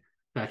void,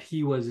 that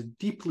he was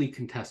deeply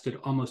contested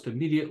almost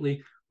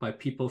immediately by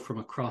people from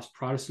across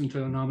Protestant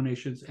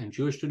denominations and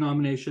Jewish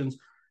denominations.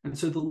 And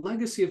so the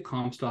legacy of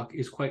Comstock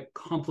is quite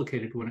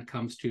complicated when it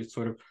comes to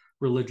sort of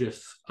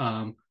religious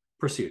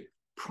pursuit.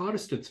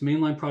 Protestants,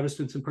 mainline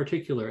Protestants in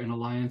particular, in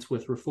alliance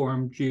with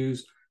Reformed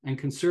Jews and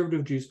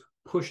conservative Jews,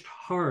 pushed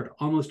hard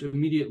almost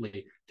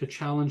immediately to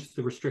challenge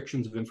the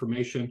restrictions of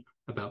information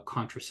about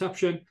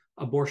contraception.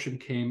 Abortion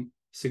came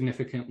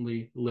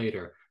significantly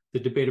later. The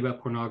debate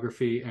about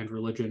pornography and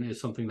religion is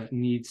something that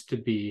needs to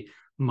be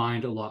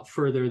mined a lot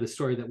further. The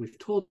story that we've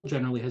told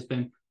generally has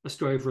been a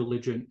story of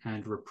religion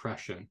and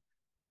repression.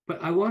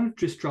 But I want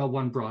to just draw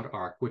one broad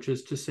arc, which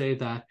is to say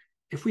that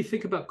if we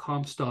think about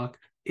Comstock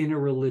in a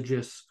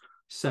religious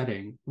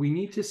setting, we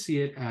need to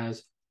see it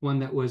as one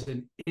that was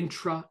an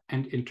intra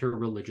and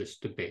interreligious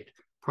debate.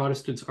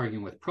 Protestants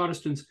arguing with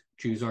Protestants,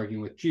 Jews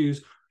arguing with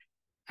Jews,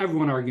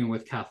 everyone arguing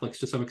with Catholics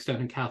to some extent,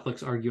 and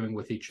Catholics arguing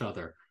with each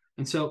other.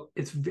 And so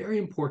it's very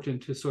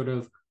important to sort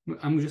of,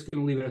 I'm just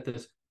going to leave it at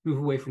this, move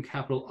away from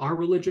capital R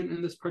religion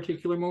in this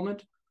particular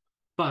moment,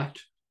 but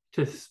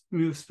to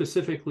move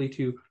specifically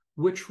to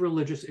which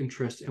religious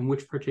interests and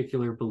which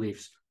particular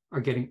beliefs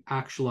are getting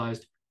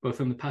actualized both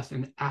in the past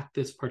and at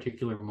this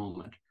particular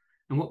moment.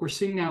 And what we're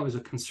seeing now is a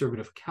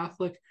conservative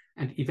Catholic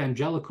and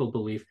evangelical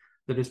belief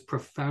that is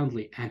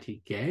profoundly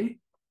anti-gay,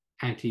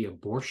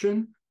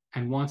 anti-abortion,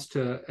 and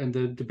and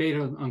the debate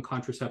on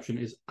contraception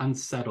is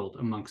unsettled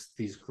amongst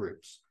these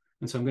groups.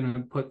 And so I'm going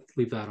to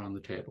leave that on the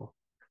table.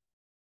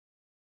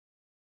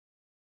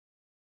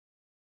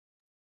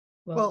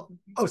 Well,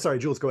 oh, sorry,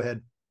 Jules, go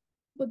ahead.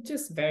 Well,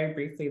 just very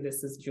briefly,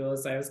 this is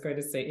Jules. I was going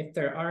to say, if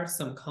there are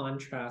some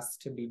contrasts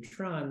to be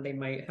drawn, they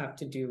might have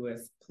to do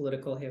with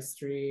political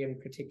history, and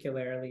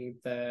particularly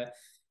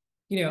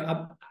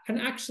and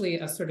actually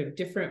a sort of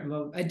different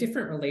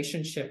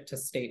relationship to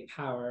state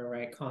power,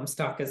 right?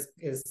 Comstock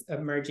is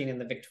emerging in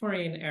the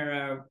Victorian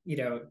era,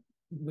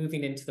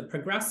 moving into the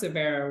progressive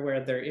era,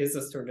 where there is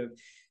a sort of,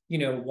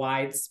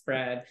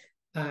 widespread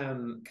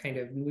kind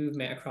of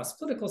movement across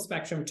political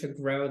spectrum to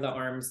grow the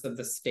arms of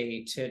the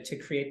state, to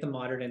create the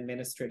modern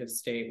administrative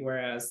state.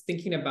 Whereas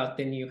thinking about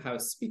the new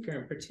House Speaker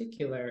in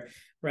particular,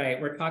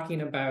 right, we're talking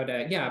about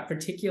a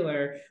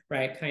particular,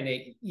 right, kind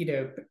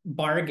of,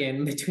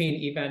 bargain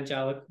between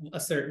a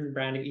certain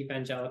brand of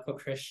evangelical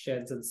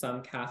Christians and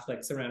some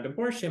Catholics around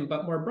abortion,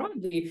 but more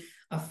broadly,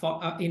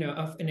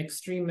 an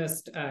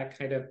extremist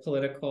kind of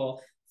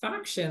political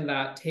faction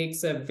that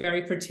takes a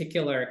very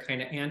particular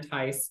kind of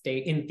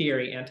anti-state, in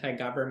theory,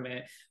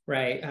 anti-government,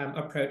 right,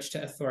 approach to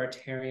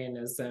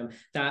authoritarianism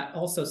that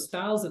also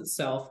styles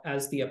itself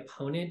as the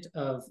opponent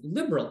of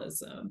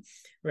liberalism,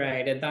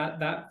 right? And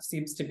that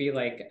seems to be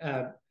like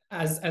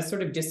as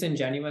sort of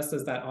disingenuous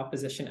as that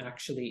opposition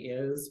actually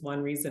is.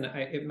 One reason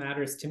it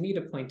matters to me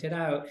to point it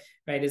out,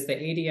 right, is the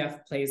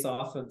ADF plays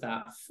off of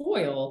that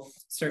foil,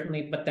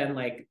 certainly, but then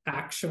like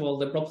actual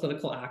liberal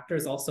political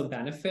actors also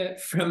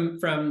benefit from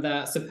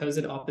the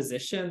supposed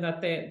opposition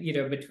that they,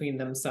 between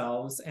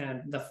themselves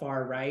and the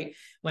far right,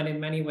 when in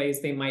many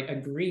ways they might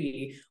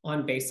agree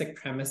on basic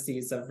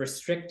premises of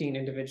restricting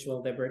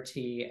individual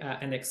liberty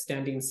and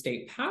extending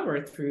state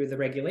power through the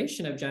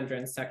regulation of gender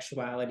and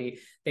sexuality.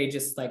 They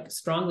just like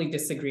strongly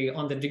disagree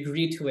on the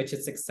degree to which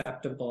it's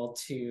acceptable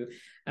to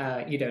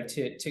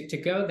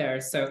go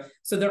there. So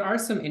there are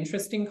some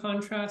interesting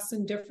contrasts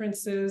and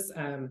differences.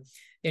 And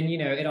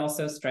it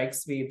also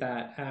strikes me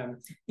that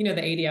the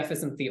ADF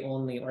isn't the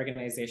only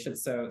organization.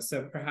 So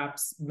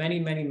perhaps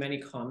many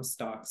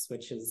Comstocks,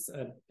 which is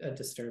a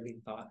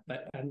disturbing thought.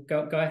 But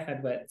go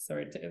ahead, Whit.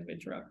 Sorry to have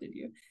interrupted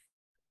you.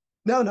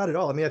 No, not at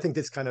all. I mean, I think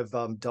this kind of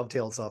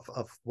dovetails off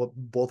of what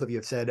both of you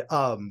have said.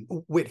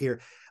 Whit here.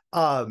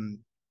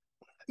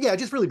 Yeah,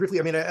 just really briefly.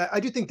 I mean, I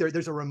do think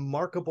there's a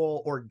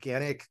remarkable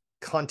organic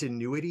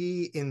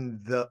continuity in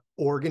the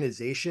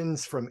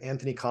organizations from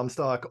Anthony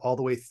Comstock all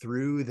the way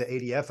through the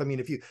ADF. I mean,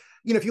 if you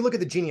look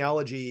at the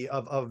genealogy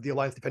of the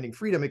Alliance Defending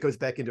Freedom, it goes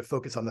back into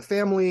focus on the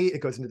family.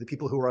 It goes into the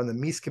people who were on the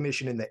Meese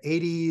Commission in the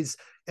 80s.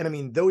 And I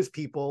mean, those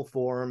people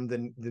form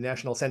the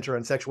National Center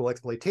on Sexual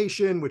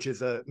Exploitation, which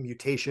is a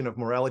mutation of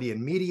morality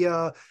in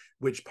media,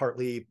 which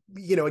partly,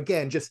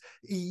 again, just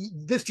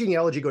this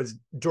genealogy goes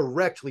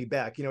directly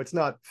back. It's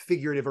not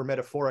figurative or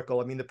metaphorical.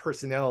 I mean, the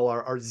personnel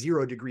are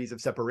 0 degrees of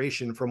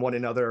separation from one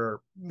another,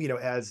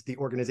 as the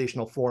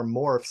organizational form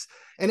morphs.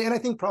 And I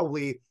think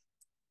probably,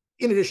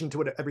 in addition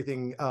to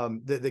everything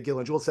that Gil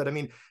and Jules said, I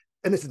mean,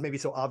 and this is maybe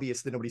so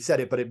obvious that nobody said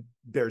it, but it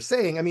bears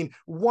saying, I mean,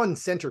 one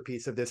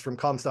centerpiece of this from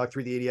Comstock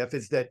through the ADF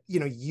is that,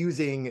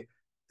 using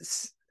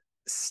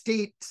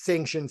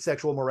state-sanctioned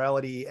sexual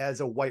morality as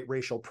a white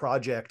racial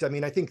project. I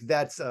mean, I think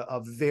that's a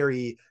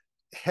very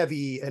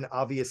heavy and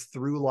obvious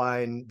through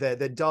line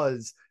that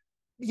does,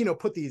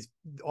 put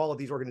all of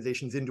these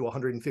organizations into a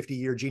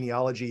 150-year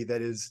genealogy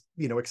that is,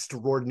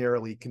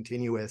 extraordinarily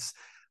continuous.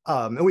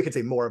 And we could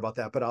say more about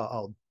that, but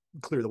I'll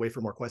clear the way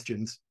for more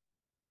questions.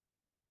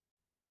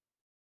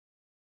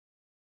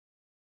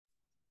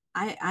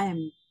 I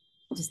am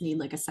just need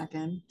like a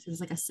second to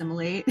just like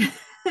assimilate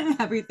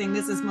everything.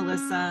 This is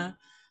Melissa.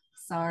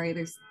 Sorry,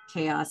 there's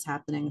chaos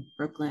happening in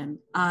Brooklyn.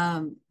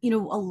 You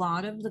know, a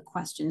lot of the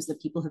questions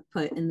that people have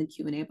put in the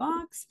Q&A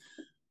box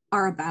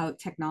are about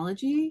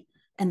technology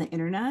and the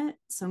internet.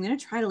 So I'm going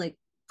to try to like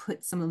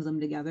put some of them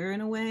together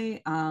in a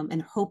way,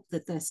 and hope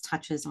that this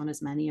touches on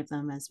as many of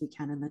them as we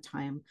can in the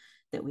time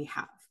that we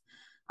have.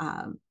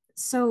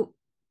 So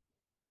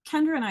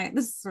Kendra and I,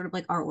 this is sort of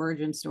like our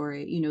origin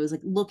story, you know, is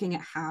like looking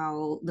at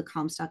how the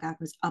Comstock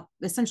Act was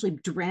essentially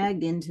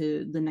dragged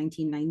into the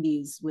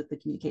 1990s with the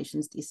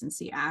Communications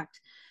Decency Act.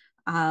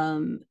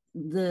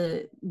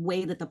 The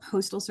way that the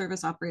Postal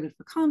Service operated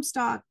for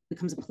Comstock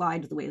becomes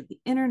applied to the way that the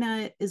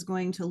internet is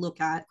going to look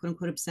at quote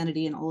unquote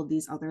obscenity and all of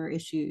these other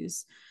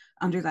issues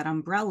under that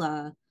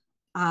umbrella.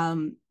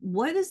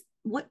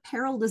 What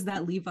peril does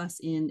that leave us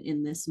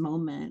in this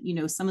moment? You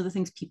know, some of the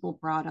things people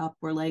brought up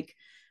were like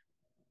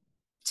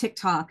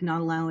TikTok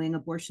not allowing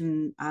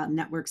abortion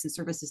networks and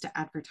services to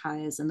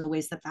advertise, and the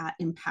ways that that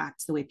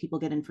impacts the way people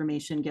get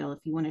information. Gil, if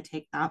you want to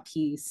take that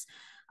piece.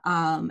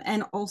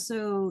 And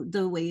also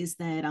the ways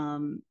that,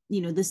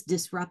 you know, this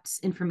disrupts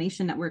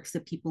information networks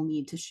that people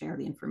need to share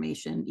the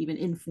information, even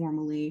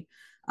informally,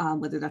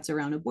 whether that's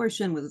around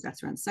abortion, whether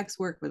that's around sex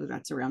work, whether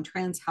that's around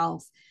trans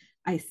health.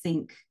 I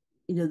think,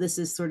 you know, this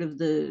is sort of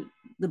the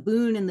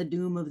boon and the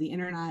doom of the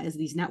internet, is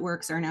these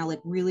networks are now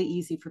like really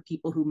easy for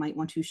people who might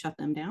want to shut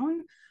them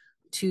down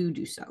to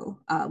do so,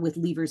 with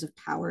levers of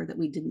power that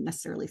we didn't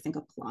necessarily think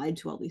applied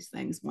to all these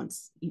things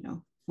once, you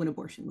know, when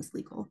abortion was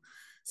legal.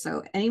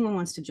 So anyone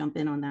wants to jump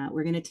in on that,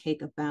 we're going to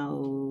take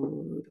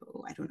about,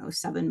 I don't know,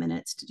 7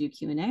 minutes to do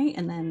Q&A.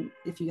 And then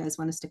if you guys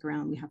want to stick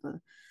around, we have a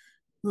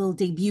little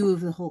debut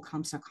of the whole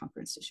Comstock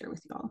conference to share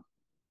with you all.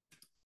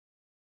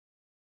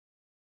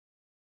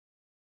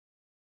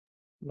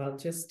 Well,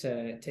 just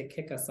to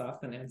kick us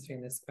off on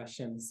answering this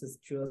question, this is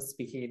Jules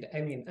speaking.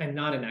 I mean, I'm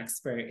not an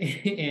expert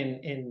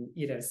in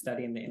you know,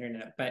 studying the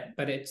internet,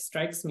 but it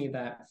strikes me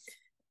that,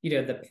 you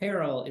know, the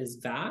peril is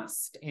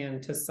vast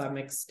and to some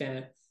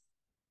extent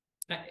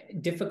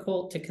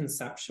difficult to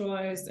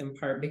conceptualize, in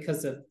part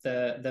because of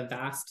the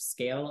vast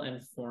scale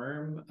and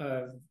form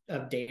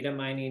of data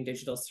mining,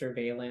 digital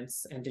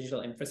surveillance, and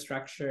digital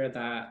infrastructure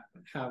that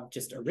have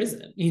just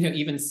arisen, you know,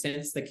 even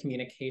since the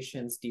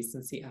Communications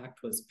Decency Act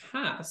was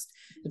passed.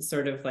 It's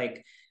sort of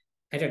like,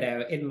 I don't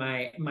know, in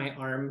my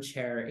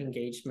armchair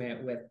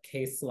engagement with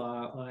case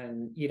law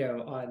on, you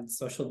know, on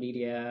social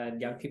media and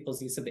young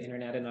people's use of the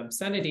internet and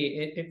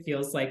obscenity, it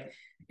feels like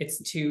it's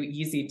too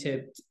easy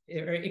to,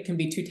 or it can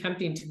be too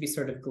tempting to be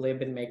sort of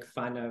glib and make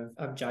fun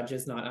of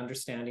judges not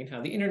understanding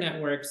how the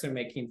internet works, or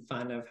making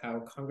fun of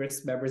how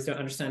Congress members don't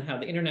understand how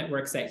the internet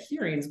works at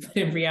hearings. But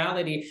in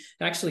reality,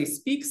 it actually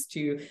speaks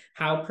to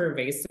how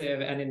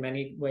pervasive and in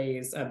many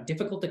ways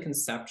difficult to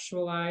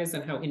conceptualize,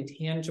 and how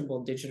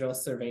intangible digital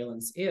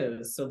surveillance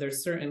is. So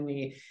there's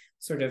certainly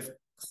sort of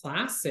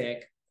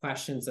classic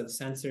questions of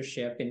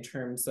censorship in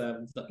terms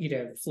of, you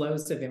know,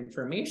 flows of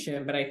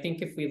information. But I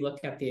think if we look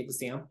at the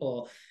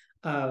example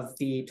of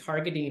the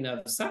targeting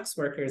of sex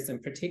workers in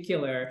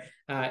particular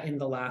in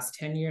the last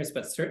 10 years,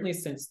 but certainly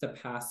since the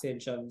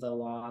passage of the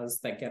laws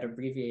that get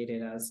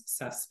abbreviated as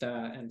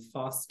SESTA and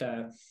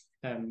FOSTA,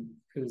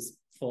 whose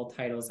full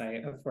titles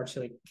I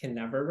unfortunately can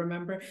never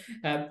remember.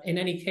 In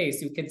any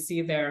case, you could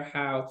see there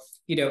how,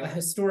 you know, a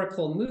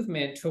historical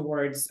movement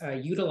towards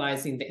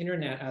utilizing the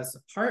internet as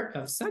a part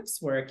of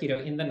sex work, you know,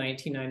 in the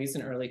 1990s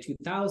and early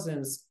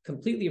 2000s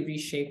completely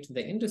reshaped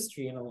the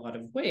industry in a lot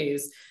of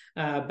ways.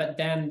 But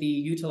then the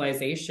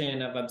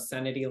utilization of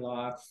obscenity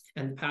law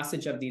and the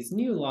passage of these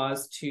new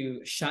laws to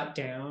shut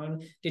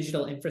down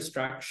digital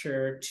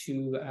infrastructure,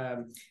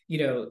 to, you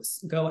know,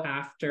 go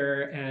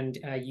after and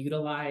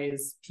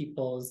utilize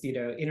people's, you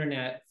know,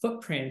 internet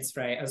footprints,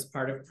 right, as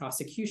part of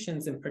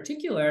prosecutions in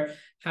particular,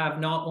 have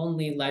not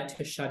only led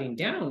to shutting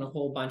down a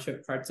whole bunch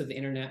of parts of the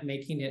internet,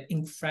 making it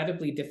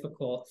incredibly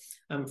difficult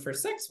for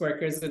sex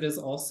workers, it has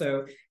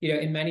also, you know,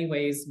 in many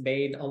ways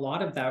made a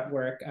lot of that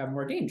work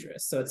more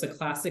dangerous. So it's a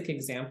classic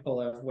example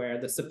of where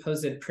the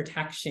supposed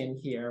protection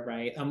here,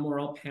 right, a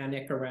moral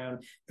panic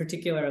around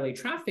particularly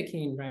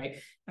trafficking, right,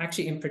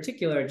 actually in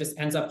particular just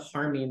ends up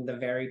harming the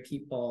very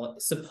people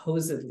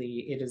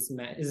supposedly it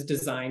is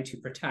designed to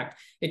protect.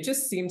 It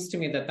just seems to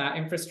me that that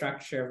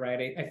infrastructure,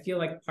 right, I feel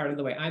like part of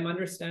the way I'm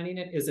understanding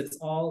it is it's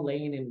all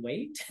laying in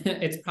wait.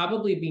 It's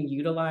probably being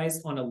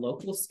utilized on a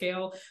local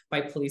scale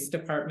by police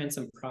departments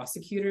and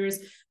prosecutors.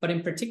 But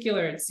in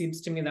particular, it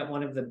seems to me that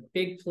one of the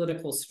big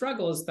political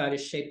struggles that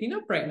is shaping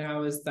up right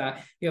now is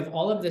that you have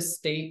all of this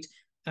state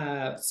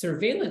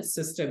surveillance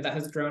system that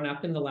has grown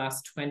up in the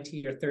last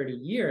 20 or 30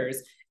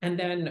 years. And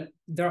then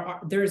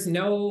there's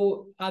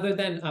no, other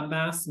than a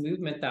mass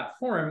movement that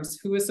forms,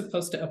 who is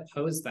supposed to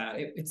oppose that?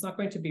 It's not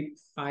going to be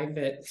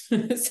private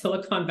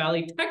Silicon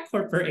Valley tech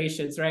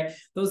corporations, right?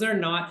 Those are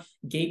not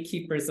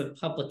gatekeepers of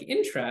public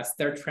interest.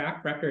 Their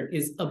track record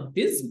is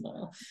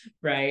abysmal,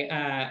 right,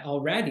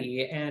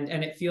 already. And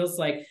it feels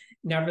like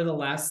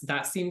nevertheless,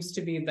 that seems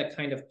to be the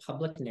kind of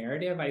public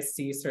narrative I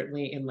see,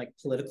 certainly in like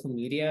political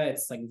media.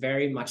 It's like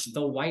very much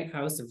the White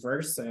House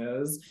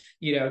versus,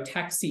 you know,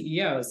 tech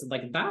CEOs.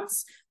 Like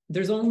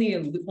there's only a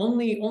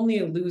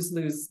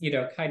lose-lose, you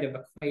know, kind of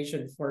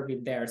equation for me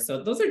there.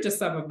 So those are just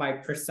some of my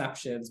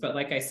perceptions. But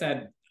like I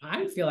said,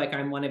 I feel like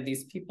I'm one of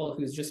these people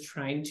who's just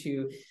trying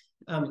to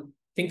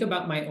think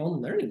about my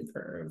own learning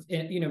curve,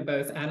 you know,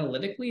 both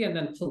analytically and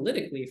then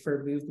politically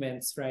for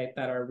movements, right,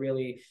 that are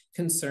really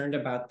concerned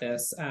about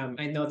this.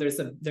 I know there's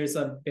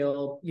a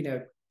bill, you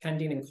know,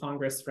 pending in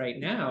Congress right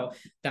now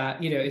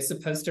that, you know, is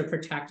supposed to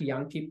protect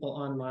young people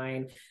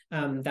online,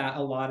 that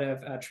a lot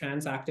of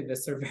trans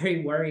activists are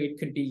very worried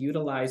could be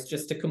utilized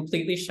just to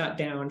completely shut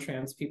down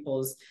trans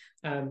people's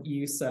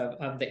use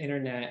of the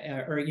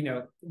internet, or, you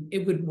know,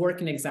 it would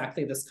work in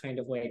exactly this kind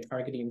of way,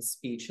 targeting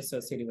speech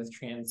associated with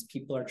trans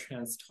people or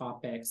trans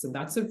topics. And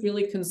that's a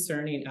really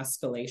concerning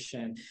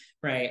escalation,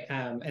 right?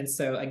 And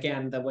so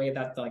again, the way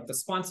that the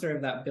sponsor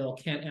of that bill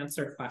can't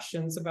answer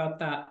questions about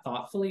that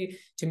thoughtfully,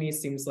 to me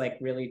seems like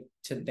really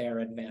to their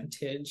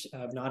advantage,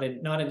 not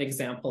an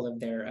example of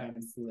their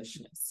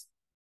foolishness.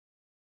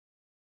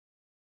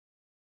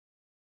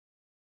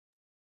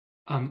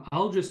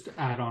 I'll just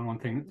add on one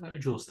thing,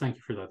 Jules. Thank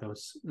you for that. That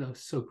was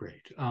so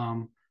great.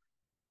 I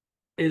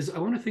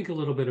want to think a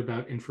little bit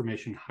about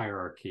information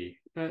hierarchy,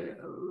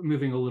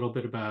 moving a little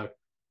bit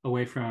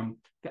away from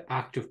the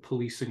act of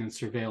policing and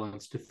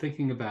surveillance to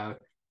thinking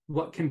about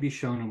what can be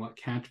shown and what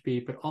can't be,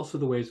 but also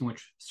the ways in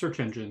which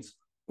search engines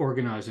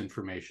organize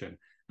information.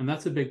 And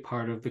that's a big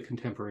part of the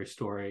contemporary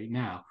story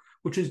now,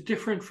 which is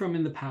different from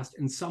in the past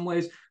in some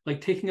ways.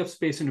 Like taking up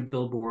space in a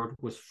billboard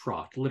was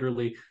fraught.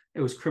 Literally, it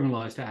was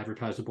criminalized to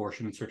advertise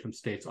abortion in certain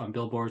states on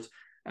billboards.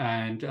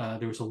 And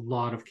there was a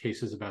lot of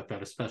cases about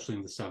that, especially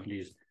in the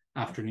 70s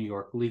after New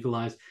York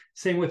legalized.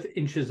 Same with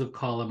inches of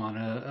column on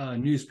a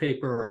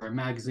newspaper or a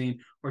magazine,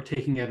 or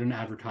taking out an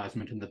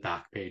advertisement in the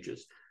back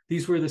pages.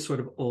 These were the sort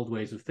of old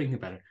ways of thinking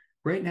about it.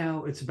 Right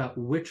now, it's about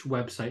which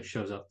website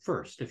shows up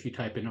first. If you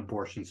type in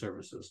abortion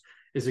services,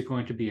 is it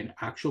going to be an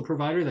actual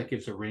provider that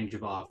gives a range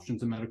of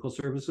options in medical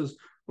services,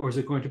 or is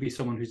it going to be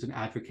someone who's an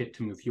advocate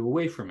to move you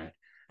away from it?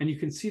 And you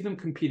can see them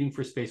competing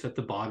for space at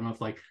the bottom of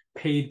like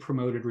paid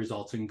promoted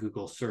results in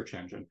Google's search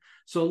engine.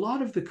 So a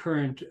lot of the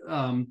current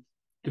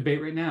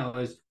debate right now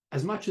is,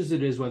 as much as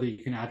it is whether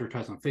you can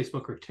advertise on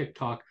Facebook or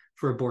TikTok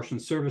for abortion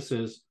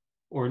services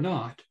or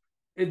not,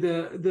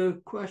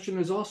 the question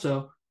is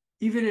also,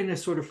 even in a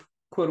sort of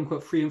quote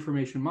unquote free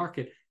information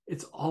market,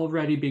 it's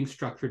already being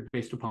structured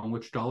based upon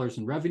which dollars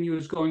and revenue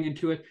is going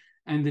into it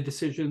and the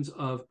decisions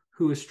of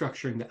who is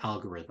structuring the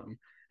algorithm.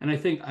 And I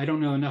think I don't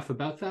know enough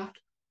about that,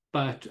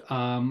 but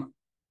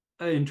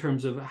in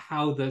terms of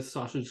how the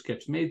sausage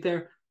gets made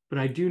there, but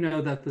I do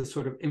know that the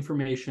sort of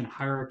information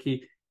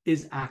hierarchy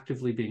is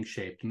actively being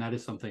shaped. And that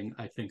is something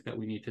I think that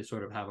we need to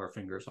sort of have our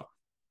fingers on.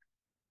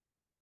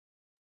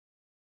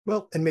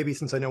 Well, and maybe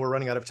since I know we're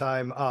running out of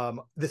time,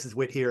 this is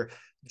Whit here.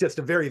 Just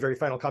a very, very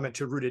final comment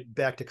to root it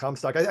back to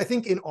Comstock. I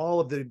think in all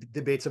of the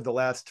debates of the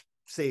last,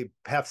 say,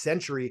 half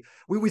century,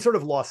 we sort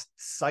of lost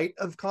sight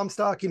of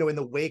Comstock. You know, in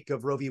the wake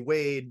of Roe v.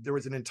 Wade, there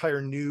was an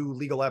entire new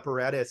legal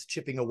apparatus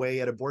chipping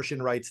away at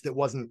abortion rights that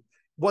wasn't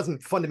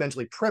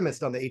fundamentally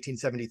premised on the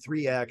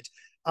 1873 Act.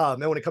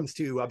 And when it comes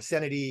to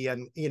obscenity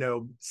and, you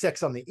know,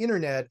 sex on the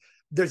internet,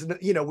 there's,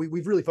 you know,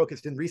 we've really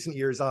focused in recent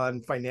years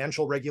on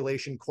financial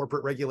regulation,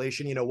 corporate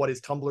regulation. You know, what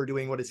is Tumblr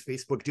doing? What is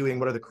Facebook doing?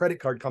 What are the credit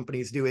card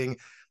companies doing?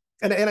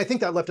 And I think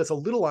that left us a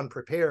little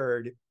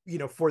unprepared, you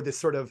know, for this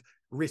sort of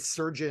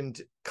resurgent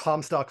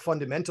Comstock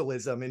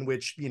fundamentalism in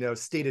which, you know,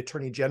 state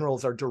attorney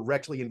generals are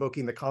directly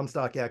invoking the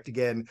Comstock Act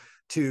again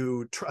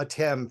to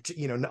attempt,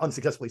 you know,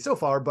 unsuccessfully so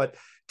far, but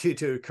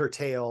to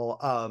curtail,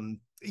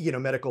 you know,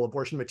 medical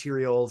abortion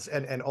materials.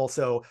 And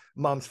also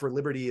Moms for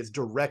Liberty is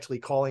directly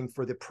calling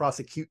for the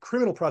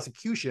criminal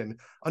prosecution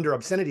under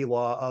obscenity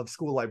law of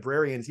school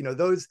librarians. You know,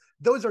 those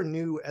are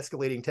new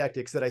escalating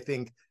tactics that I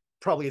think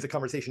probably is a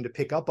conversation to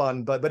pick up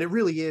on, but it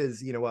really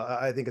is, you know,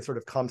 I think a sort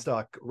of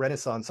Comstock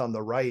renaissance on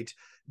the right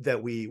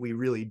that we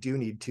really do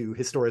need to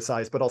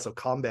historicize, but also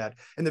combat.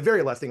 And the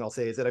very last thing I'll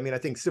say is that, I mean, I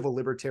think civil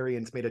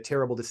libertarians made a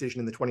terrible decision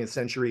in the 20th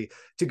century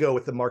to go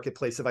with the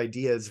marketplace of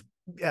ideas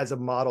as a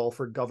model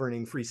for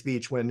governing free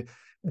speech when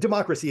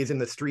democracy is in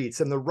the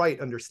streets, and the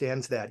right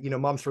understands that. You know,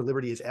 Moms for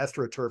Liberty is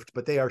astroturfed,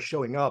 but they are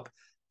showing up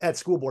at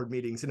school board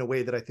meetings in a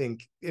way that I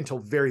think until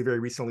very, very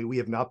recently we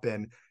have not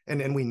been,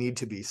 and we need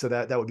to be. So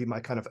that would be my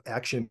kind of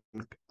action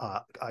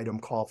item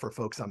call for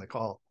folks on the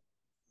call.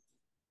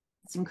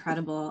 It's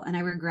incredible. And I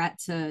regret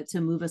to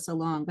move us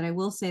along, but I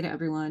will say to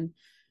everyone,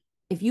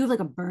 if you have like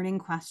a burning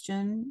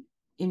question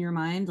in your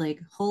mind, like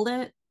hold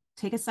it,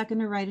 take a second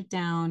to write it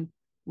down.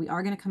 We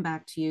are going to come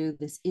back to you.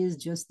 This is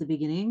just the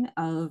beginning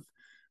of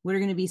what are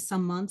going to be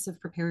some months of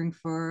preparing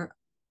for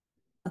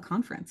a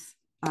conference.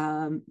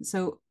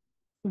 So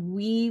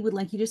we would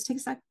like you to just take a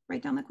sec,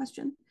 write down that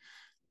question.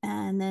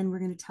 And then we're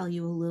going to tell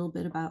you a little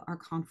bit about our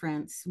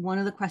conference. One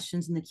of the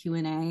questions in the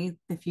Q&A,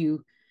 if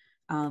you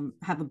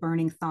have a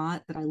burning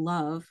thought that I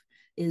love,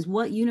 is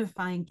what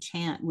unifying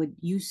chant would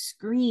you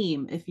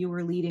scream if you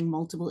were leading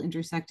multiple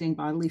intersecting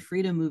bodily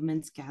freedom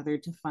movements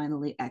gathered to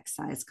finally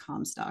excise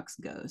Comstock's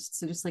ghost?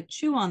 So just like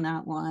chew on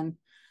that one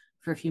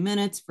for a few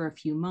minutes, for a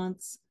few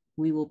months.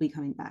 We will be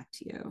coming back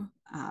to you.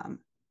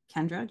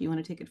 Kendra, do you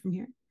want to take it from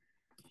here?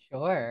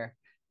 Sure.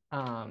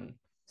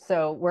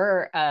 So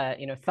we're,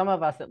 some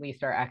of us at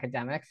least are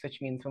academics,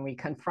 which means when we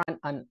confront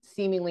a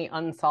seemingly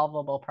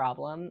unsolvable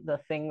problem, the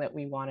thing that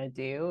we want to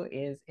do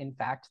is, in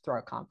fact, throw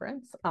a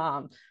conference.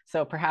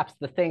 So perhaps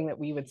the thing that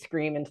we would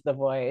scream into the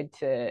void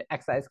to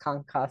excise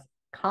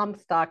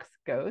Comstock's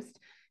ghost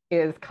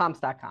is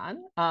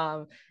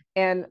ComstockCon.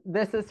 And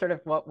this is sort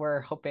of what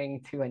we're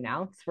hoping to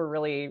announce. We're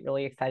really,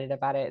 really excited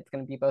about it. It's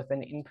going to be both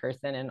an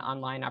in-person and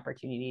online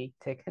opportunity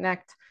to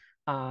connect,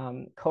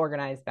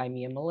 co-organized by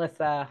me and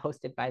Melissa,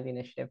 hosted by the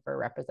Initiative for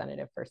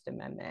Representative First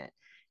Amendment.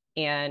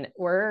 And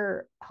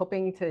we're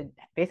hoping to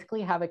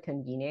basically have a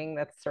convening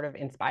that's sort of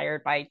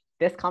inspired by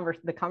the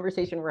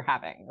conversation we're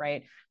having,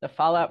 right? The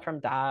fallout from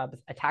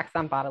Dobbs, attacks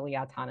on bodily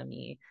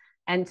autonomy,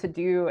 and to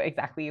do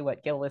exactly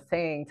what Gil was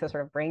saying, to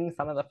sort of bring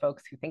some of the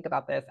folks who think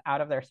about this out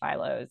of their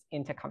silos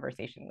into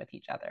conversation with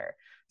each other.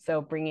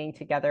 So bringing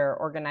together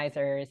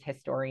organizers,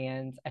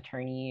 historians,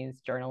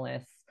 attorneys,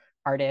 journalists,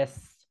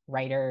 artists,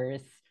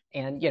 writers,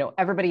 and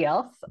everybody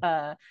else,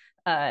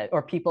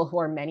 or people who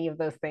are many of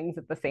those things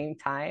at the same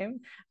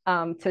time,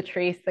 to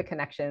trace the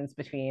connections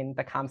between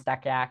the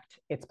Comstock Act,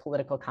 its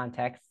political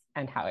context,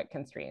 and how it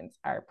constrains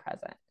our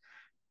present.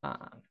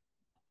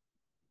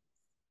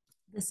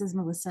 This is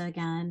Melissa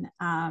again.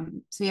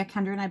 So yeah,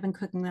 Kendra and I have been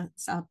cooking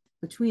this up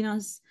between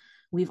us.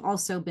 We've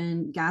also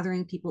been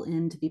gathering people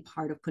in to be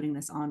part of putting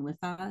this on with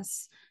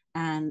us.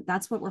 And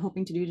that's what we're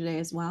hoping to do today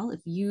as well.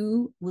 If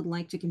you would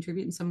like to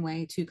contribute in some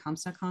way to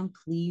ComstockCon,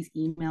 please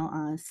email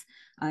us.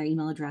 Our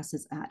email address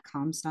is at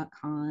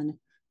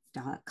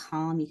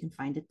comstockcon.com. You can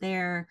find it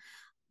there.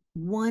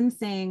 One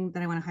thing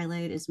that I want to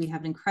highlight is we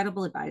have an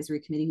incredible advisory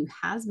committee who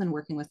has been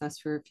working with us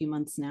for a few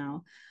months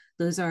now.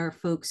 Those are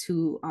folks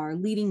who are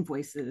leading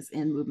voices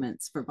in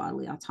movements for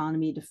bodily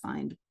autonomy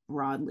defined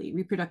broadly: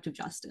 reproductive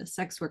justice,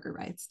 sex worker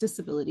rights,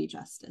 disability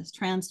justice,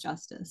 trans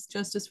justice,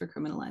 justice for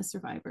criminalized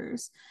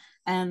survivors.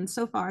 And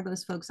so far,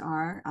 those folks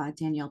are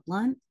Danielle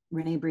Blunt,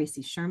 Renee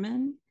Bracey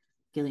Sherman,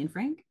 Gillian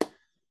Frank,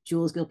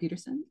 Jules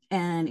Gill-Peterson,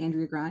 and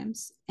Andrea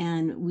Grimes.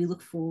 And we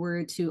look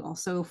forward to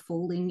also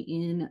folding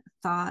in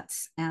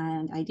thoughts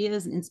and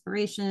ideas and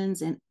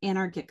inspirations and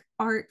anarchic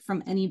art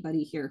from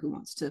anybody here who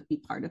wants to be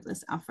part of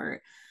this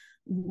effort.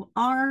 What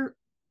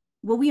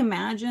we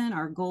imagine,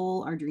 our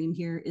goal, our dream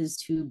here is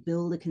to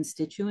build a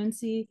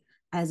constituency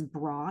as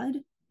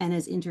broad and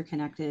as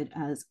interconnected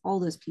as all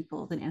those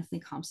people that Anthony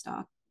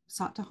Comstock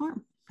sought to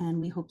harm.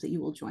 And we hope that you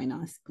will join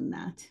us in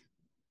that.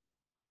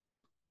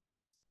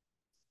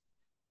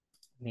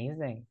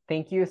 Amazing.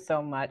 Thank you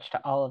so much to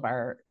all of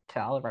our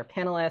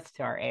panelists,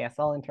 to our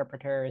ASL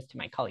interpreters, to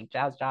my colleague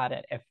Jazzjad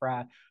at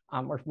IFRA.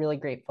 We're really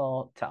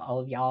grateful to all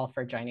of y'all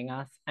for joining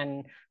us,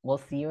 and we'll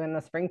see you in the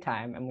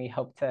springtime, and we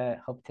hope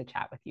to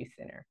chat with you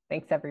sooner.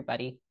 Thanks,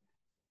 everybody.